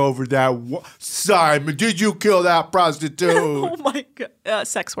standing over that? Simon, did you kill that prostitute? Oh, my God.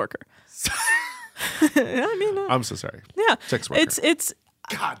 Sex worker. I mean, I'm so sorry. Yeah. Sex worker. It's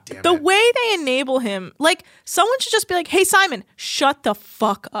God damn the it. way they enable him. Like, someone should just be like, hey, Simon, shut the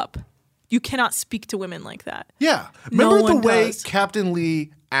fuck up. You cannot speak to women like that. Yeah. No Remember the one way does. Captain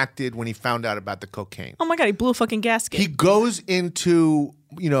Lee acted when he found out about the cocaine? Oh my God, he blew a fucking gasket. He goes into,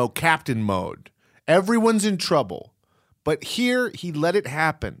 captain mode. Everyone's in trouble. But here, he let it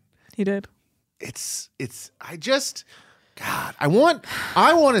happen. He did. I want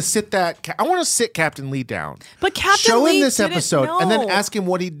to sit Captain Lee down. But Captain Show Lee him this didn't episode and then know. ask him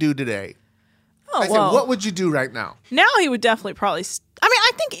what he'd do today. Oh, I said, well. what would you do right now? Now he would definitely probably.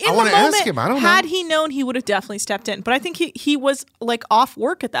 I think in I the wanna moment, ask him. I don't know. had he known, he would have definitely stepped in. But I think he was like off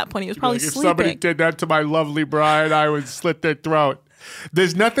work at that point. He was probably If sleeping. somebody did that to my lovely bride, I would slit their throat.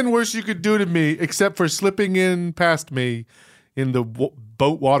 There's nothing worse you could do to me except for slipping in past me in the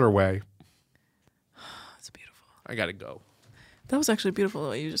boat waterway. That's beautiful. I gotta go. That was actually beautiful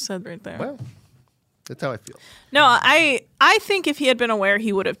what you just said right there. Well, that's how I feel. No, I think if he had been aware,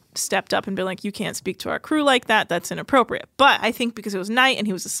 he would have stepped up and been like, you can't speak to our crew like that. That's inappropriate. But I think because it was night and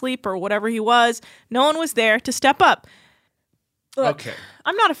he was asleep or whatever he was, no one was there to step up. Look, Okay.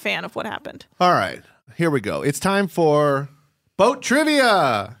 I'm not a fan of what happened. All right. Here we go. It's time for boat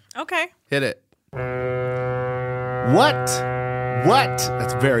trivia. Okay. Hit it. What?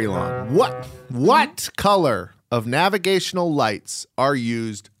 That's very long. What color of navigational lights are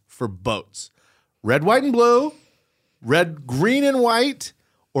used for boats? Red, white, and blue, red, green, and white,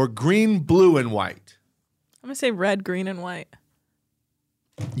 or green, blue, and white? I'm going to say red, green, and white.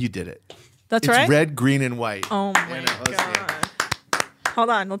 You did it. That's it's right? red, green, and white. Oh, my God. Hold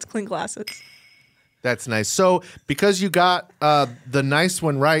on. Let's clink glasses. That's nice. So because you got the nice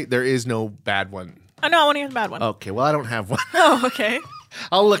one right, there is no bad one. Oh, no, I want to hear the bad one. Okay, well, I don't have one. Oh, okay.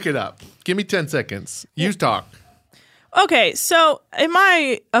 I'll look it up. Give me 10 seconds. You talk. Okay, so in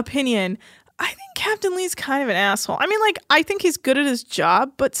my opinion, I think Captain Lee's kind of an asshole. I mean, like, I think he's good at his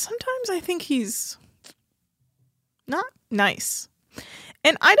job, but sometimes I think he's not nice.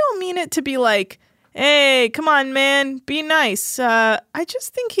 And I don't mean it to be like, hey, come on, man, be nice. I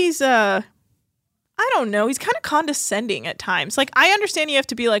just think he's, I don't know, he's kind of condescending at times. Like, I understand you have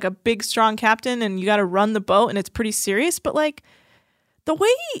to be like a big, strong captain and you got to run the boat and it's pretty serious, but like, the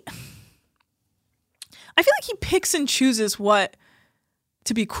way I feel like he picks and chooses what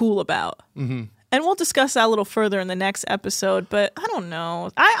to be cool about. Mm-hmm. And we'll discuss that a little further in the next episode, but I don't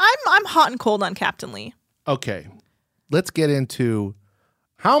know. I'm hot and cold on Captain Lee. Okay, let's get into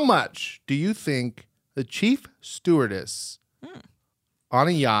how much do you think the chief stewardess on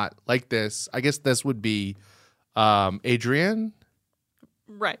a yacht like this, I guess this would be Adrienne?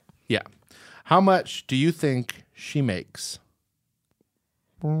 Right. Yeah. How much do you think she makes?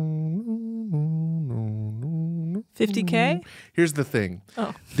 50K? Here's the thing.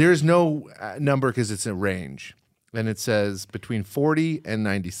 Oh. There's no number because it's a range. And it says between 40 and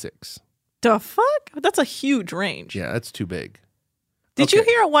 96. The fuck? That's a huge range. Yeah, that's too big. Did you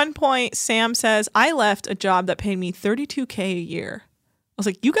hear at one point Sam says, I left a job that paid me $32K a year. I was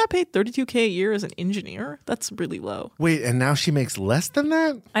like, you got paid $32K a year as an engineer? That's really low. Wait, and now she makes less than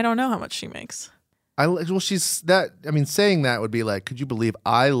that? I don't know how much she makes. Saying that would be like, could you believe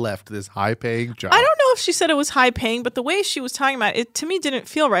I left this high-paying job? I don't know if she said it was high paying, but the way she was talking about it, to me, didn't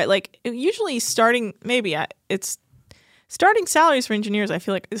feel right. Like, usually starting salaries for engineers, I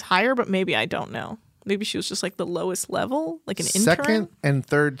feel like is higher, but maybe I don't know. Maybe she was just like the lowest level, like an intern. Second and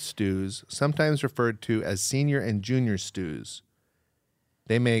third stews, sometimes referred to as senior and junior stews,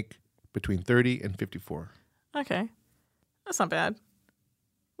 they make between 30 and 54. Okay. That's not bad.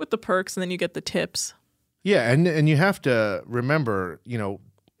 With the perks, and then you get the tips. Yeah, and you have to remember,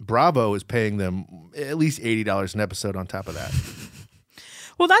 Bravo is paying them at least $80 an episode on top of that.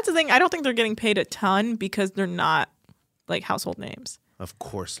 Well, that's the thing. I don't think they're getting paid a ton because they're not like household names. Of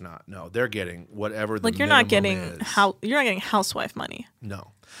course not. No, they're getting whatever the you're not minimum getting is. You're not getting housewife money.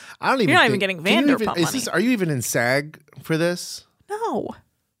 No, I don't even. You're not think, even getting Vanderpump money. Are you even in SAG for this? No,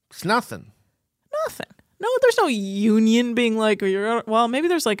 it's nothing. Nothing. No, there's no union being like, well, maybe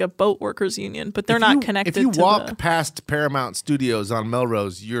there's like a boat workers union, but they're not connected. If you walk past Paramount Studios on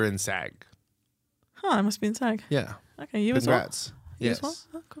Melrose, you're in SAG. Huh, I must be in SAG. Yeah. Okay, you Congrats. as well? You yes. as well?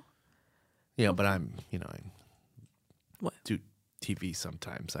 Oh, cool. Yeah, but I'm, I what? do TV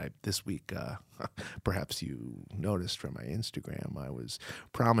sometimes. This week, perhaps you noticed from my Instagram, I was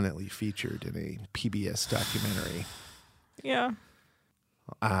prominently featured in a PBS documentary. Yeah.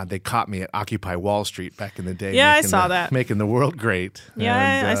 They caught me at Occupy Wall Street back in the day. Yeah, I saw that. Making the world great. Yeah,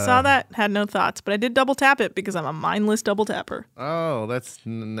 and, I saw that. Had no thoughts, but I did double tap it because I'm a mindless double tapper. Oh, that's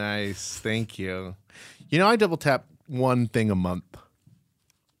nice. Thank you. I double tap one thing a month.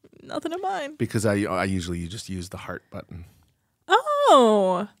 Nothing of mine. Because I usually just use the heart button.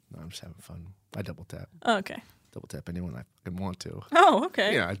 Oh. No, I'm just having fun. I double tap. Okay. Double tap anyone I can want to. Oh,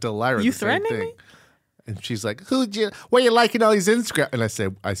 okay. Yeah, I tell Lyra You the same threatening thing. me? And she's like, why are you liking all these Instagram? And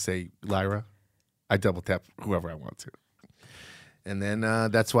I say, Lyra, I double tap whoever I want to. And then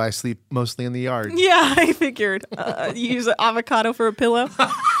that's why I sleep mostly in the yard. Yeah, I figured. You use an avocado for a pillow?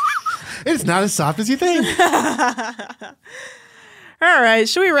 It's not as soft as you think. All right,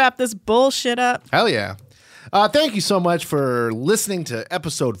 should we wrap this bullshit up? Hell yeah. Thank you so much for listening to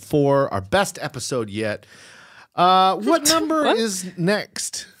episode 4, our best episode yet. What number is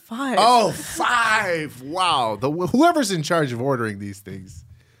next? 5. Oh, 5. Wow. Whoever's in charge of ordering these things,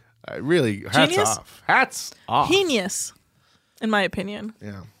 really, hats Genius? off. Hats off. Genius, in my opinion.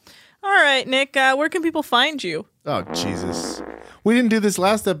 Yeah. All right, Nick, where can people find you? Oh, Jesus. We didn't do this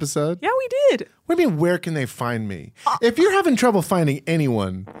last episode. Yeah, we did. What do you mean, where can they find me? If you're having trouble finding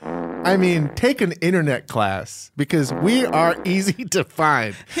anyone, take an internet class because we are easy to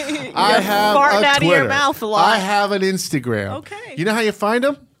find. I have farting a out of your Twitter. mouth a lot. I have an Instagram. Okay. You know how you find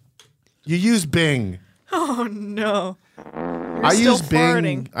them? You use Bing. Oh, no. I still use Bing.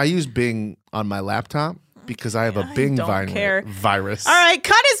 farting. I use Bing on my laptop because I have a Bing virus. All right,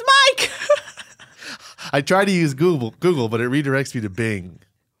 cut his mic. I try to use Google, but it redirects me to Bing.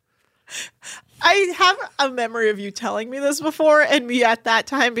 I have a memory of you telling me this before, and me at that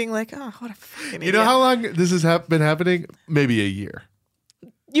time being like, "Oh, what a fucking idiot." You know how long this has been happening? Maybe a year.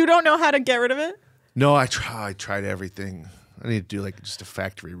 You don't know how to get rid of it? No, I tried everything. I need to do like just a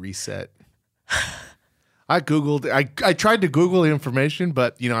factory reset. I tried to Google the information,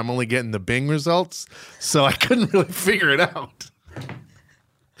 but I'm only getting the Bing results, so I couldn't really figure it out.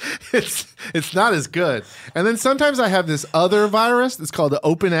 It's not as good. And then sometimes I have this other virus that's called the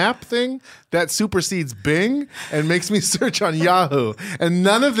Open App thing that supersedes Bing and makes me search on Yahoo. And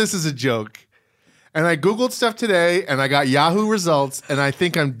none of this is a joke. And I Googled stuff today and I got Yahoo results, and I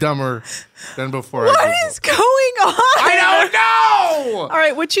think I'm dumber than before. What is going on? I don't know. All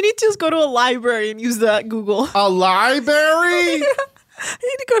right, what you need to do is go to a library and use that Google. A library? You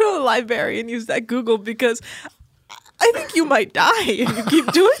need to go to a library and use that Google, because I think you might die if you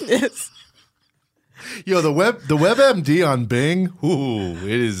keep doing this. Yo, the WebMD on Bing, ooh,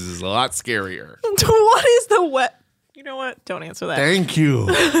 it is a lot scarier. What is the web? You know what? Don't answer that. Thank you.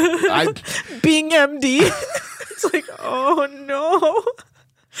 Bing MD. It's like, oh no.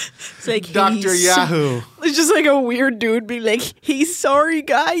 It's like Dr. Yahoo. It's just like a weird dude being like, "Hey, sorry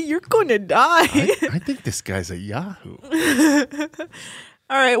guy, you're gonna die." I think this guy's a Yahoo.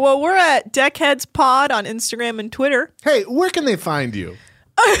 All right, well, we're at Deckheads Pod on Instagram and Twitter. Hey, where can they find you?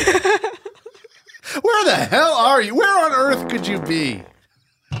 Where the hell are you? Where on earth could you be?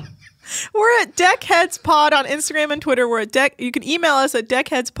 We're at Deckheads Pod on Instagram and Twitter. We're at You can email us at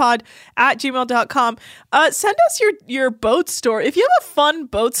deckheadspod@gmail.com. Send us your boat story. If you have a fun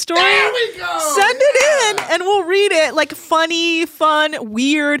boat story, there we go. Send it in and we'll read it. Like funny, fun,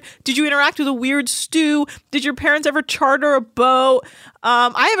 weird. Did you interact with a weird stew? Did your parents ever charter a boat?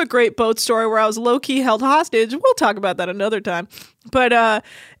 I have a great boat story where I was low-key held hostage. We'll talk about that another time. But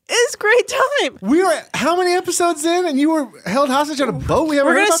it's a great time. We are how many episodes in and you were held hostage on a boat? We're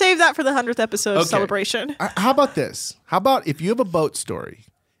going to save that for the 100th episode celebration. How about this? How about if you have a boat story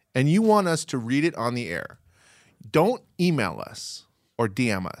and you want us to read it on the air, don't email us or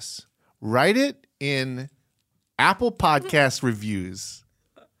DM us. Write it in Apple Podcast reviews.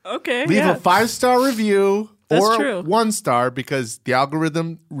 Okay. Leave a 5-star review or true. a 1-star, because the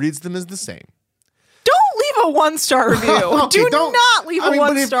algorithm reads them as the same. Don't leave a 1-star review. Okay, Do not leave a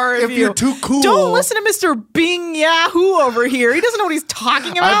 1-star review. If you're too cool. Don't listen to Mr. Bing Yahoo over here. He doesn't know what he's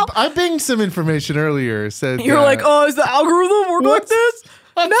talking about. I binged some information earlier. Said You're like, oh, is the algorithm work like this?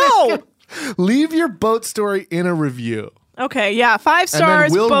 No. Leave your boat story in a review. Okay, yeah. 5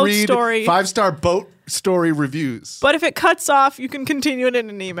 stars, and then we'll boat read story. 5-star boat story reviews. But if it cuts off, you can continue it in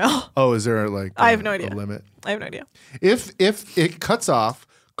an email. Oh, is there like I have no idea. A limit? I have no idea. If it cuts off,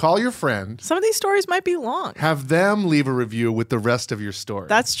 call your friend. Some of these stories might be long. Have them leave a review with the rest of your story.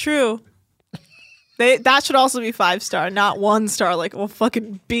 That's true. That should also be 5-star, not 1-star. Like, well,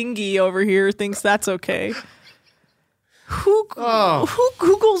 fucking Bingy over here thinks that's okay. Who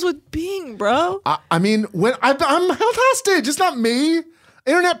Googles with Bing, bro? I mean, when I'm held hostage. It's not me.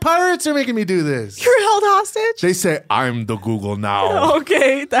 Internet pirates are making me do this. You're held hostage? They say, I'm the Google now.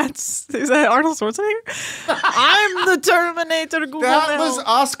 Okay, is that Arnold Schwarzenegger? I'm the Terminator Google That now. was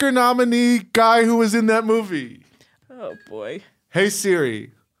Oscar nominee guy who was in that movie. Oh, boy. Hey,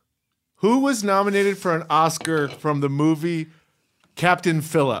 Siri, who was nominated for an Oscar from the movie Captain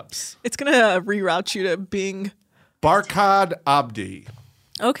Phillips? It's going to reroute you to Bing. Barkhad Abdi.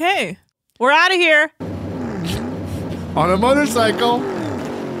 Okay. We're out of here. On a motorcycle.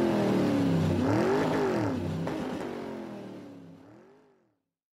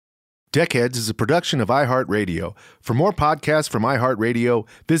 Deckheads is a production of iHeartRadio. For more podcasts from iHeartRadio,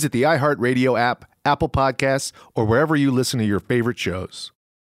 visit the iHeartRadio app, Apple Podcasts, or wherever you listen to your favorite shows.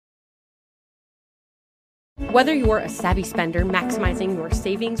 Whether you're a savvy spender maximizing your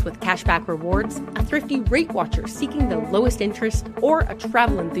savings with cashback rewards, a thrifty rate watcher seeking the lowest interest, or a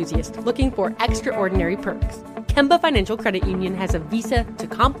travel enthusiast looking for extraordinary perks, Kemba Financial Credit Union has a visa to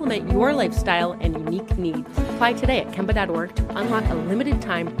complement your lifestyle and unique needs. Apply today at Kemba.org to unlock a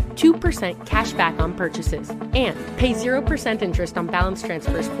limited-time 2% cash back on purchases and pay 0% interest on balance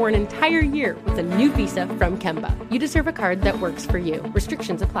transfers for an entire year with a new visa from Kemba. You deserve a card that works for you.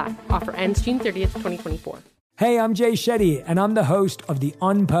 Restrictions apply. Offer ends June 30th, 2024. Hey, I'm Jay Shetty, and I'm the host of the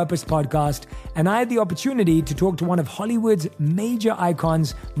On Purpose podcast, and I had the opportunity to talk to one of Hollywood's major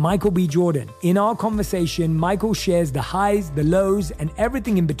icons, Michael B. Jordan. In our conversation, Michael shares the highs, the lows, and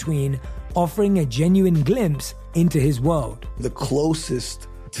everything in between, offering a genuine glimpse into his world. The closest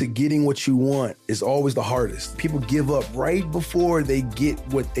to getting what you want is always the hardest. People give up right before they get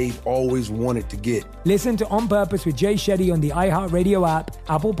what they've always wanted to get. Listen to On Purpose with Jay Shetty on the iHeartRadio app,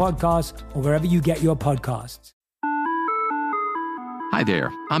 Apple Podcasts, or wherever you get your podcasts. Hi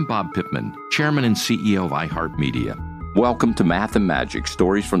there, I'm Bob Pittman, Chairman and CEO of iHeartMedia. Welcome to Math and Magic,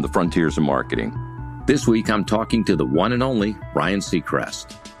 Stories from the Frontiers of Marketing. This week, I'm talking to the one and only Ryan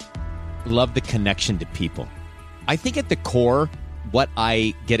Seacrest. Love the connection to people. I think at the core, what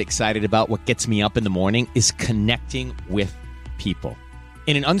I get excited about, what gets me up in the morning, is connecting with people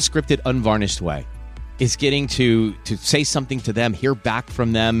in an unscripted, unvarnished way. Is getting to say something to them, hear back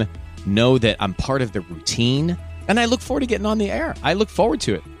from them, know that I'm part of the routine. And I look forward to getting on the air. I look forward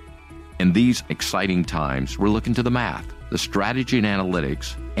to it. In these exciting times, we're looking to the math, the strategy and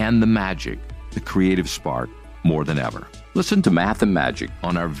analytics, and the magic, the creative spark, more than ever. Listen to Math and Magic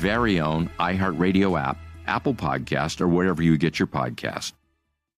on our very own iHeartRadio app, Apple Podcast, or wherever you get your podcast.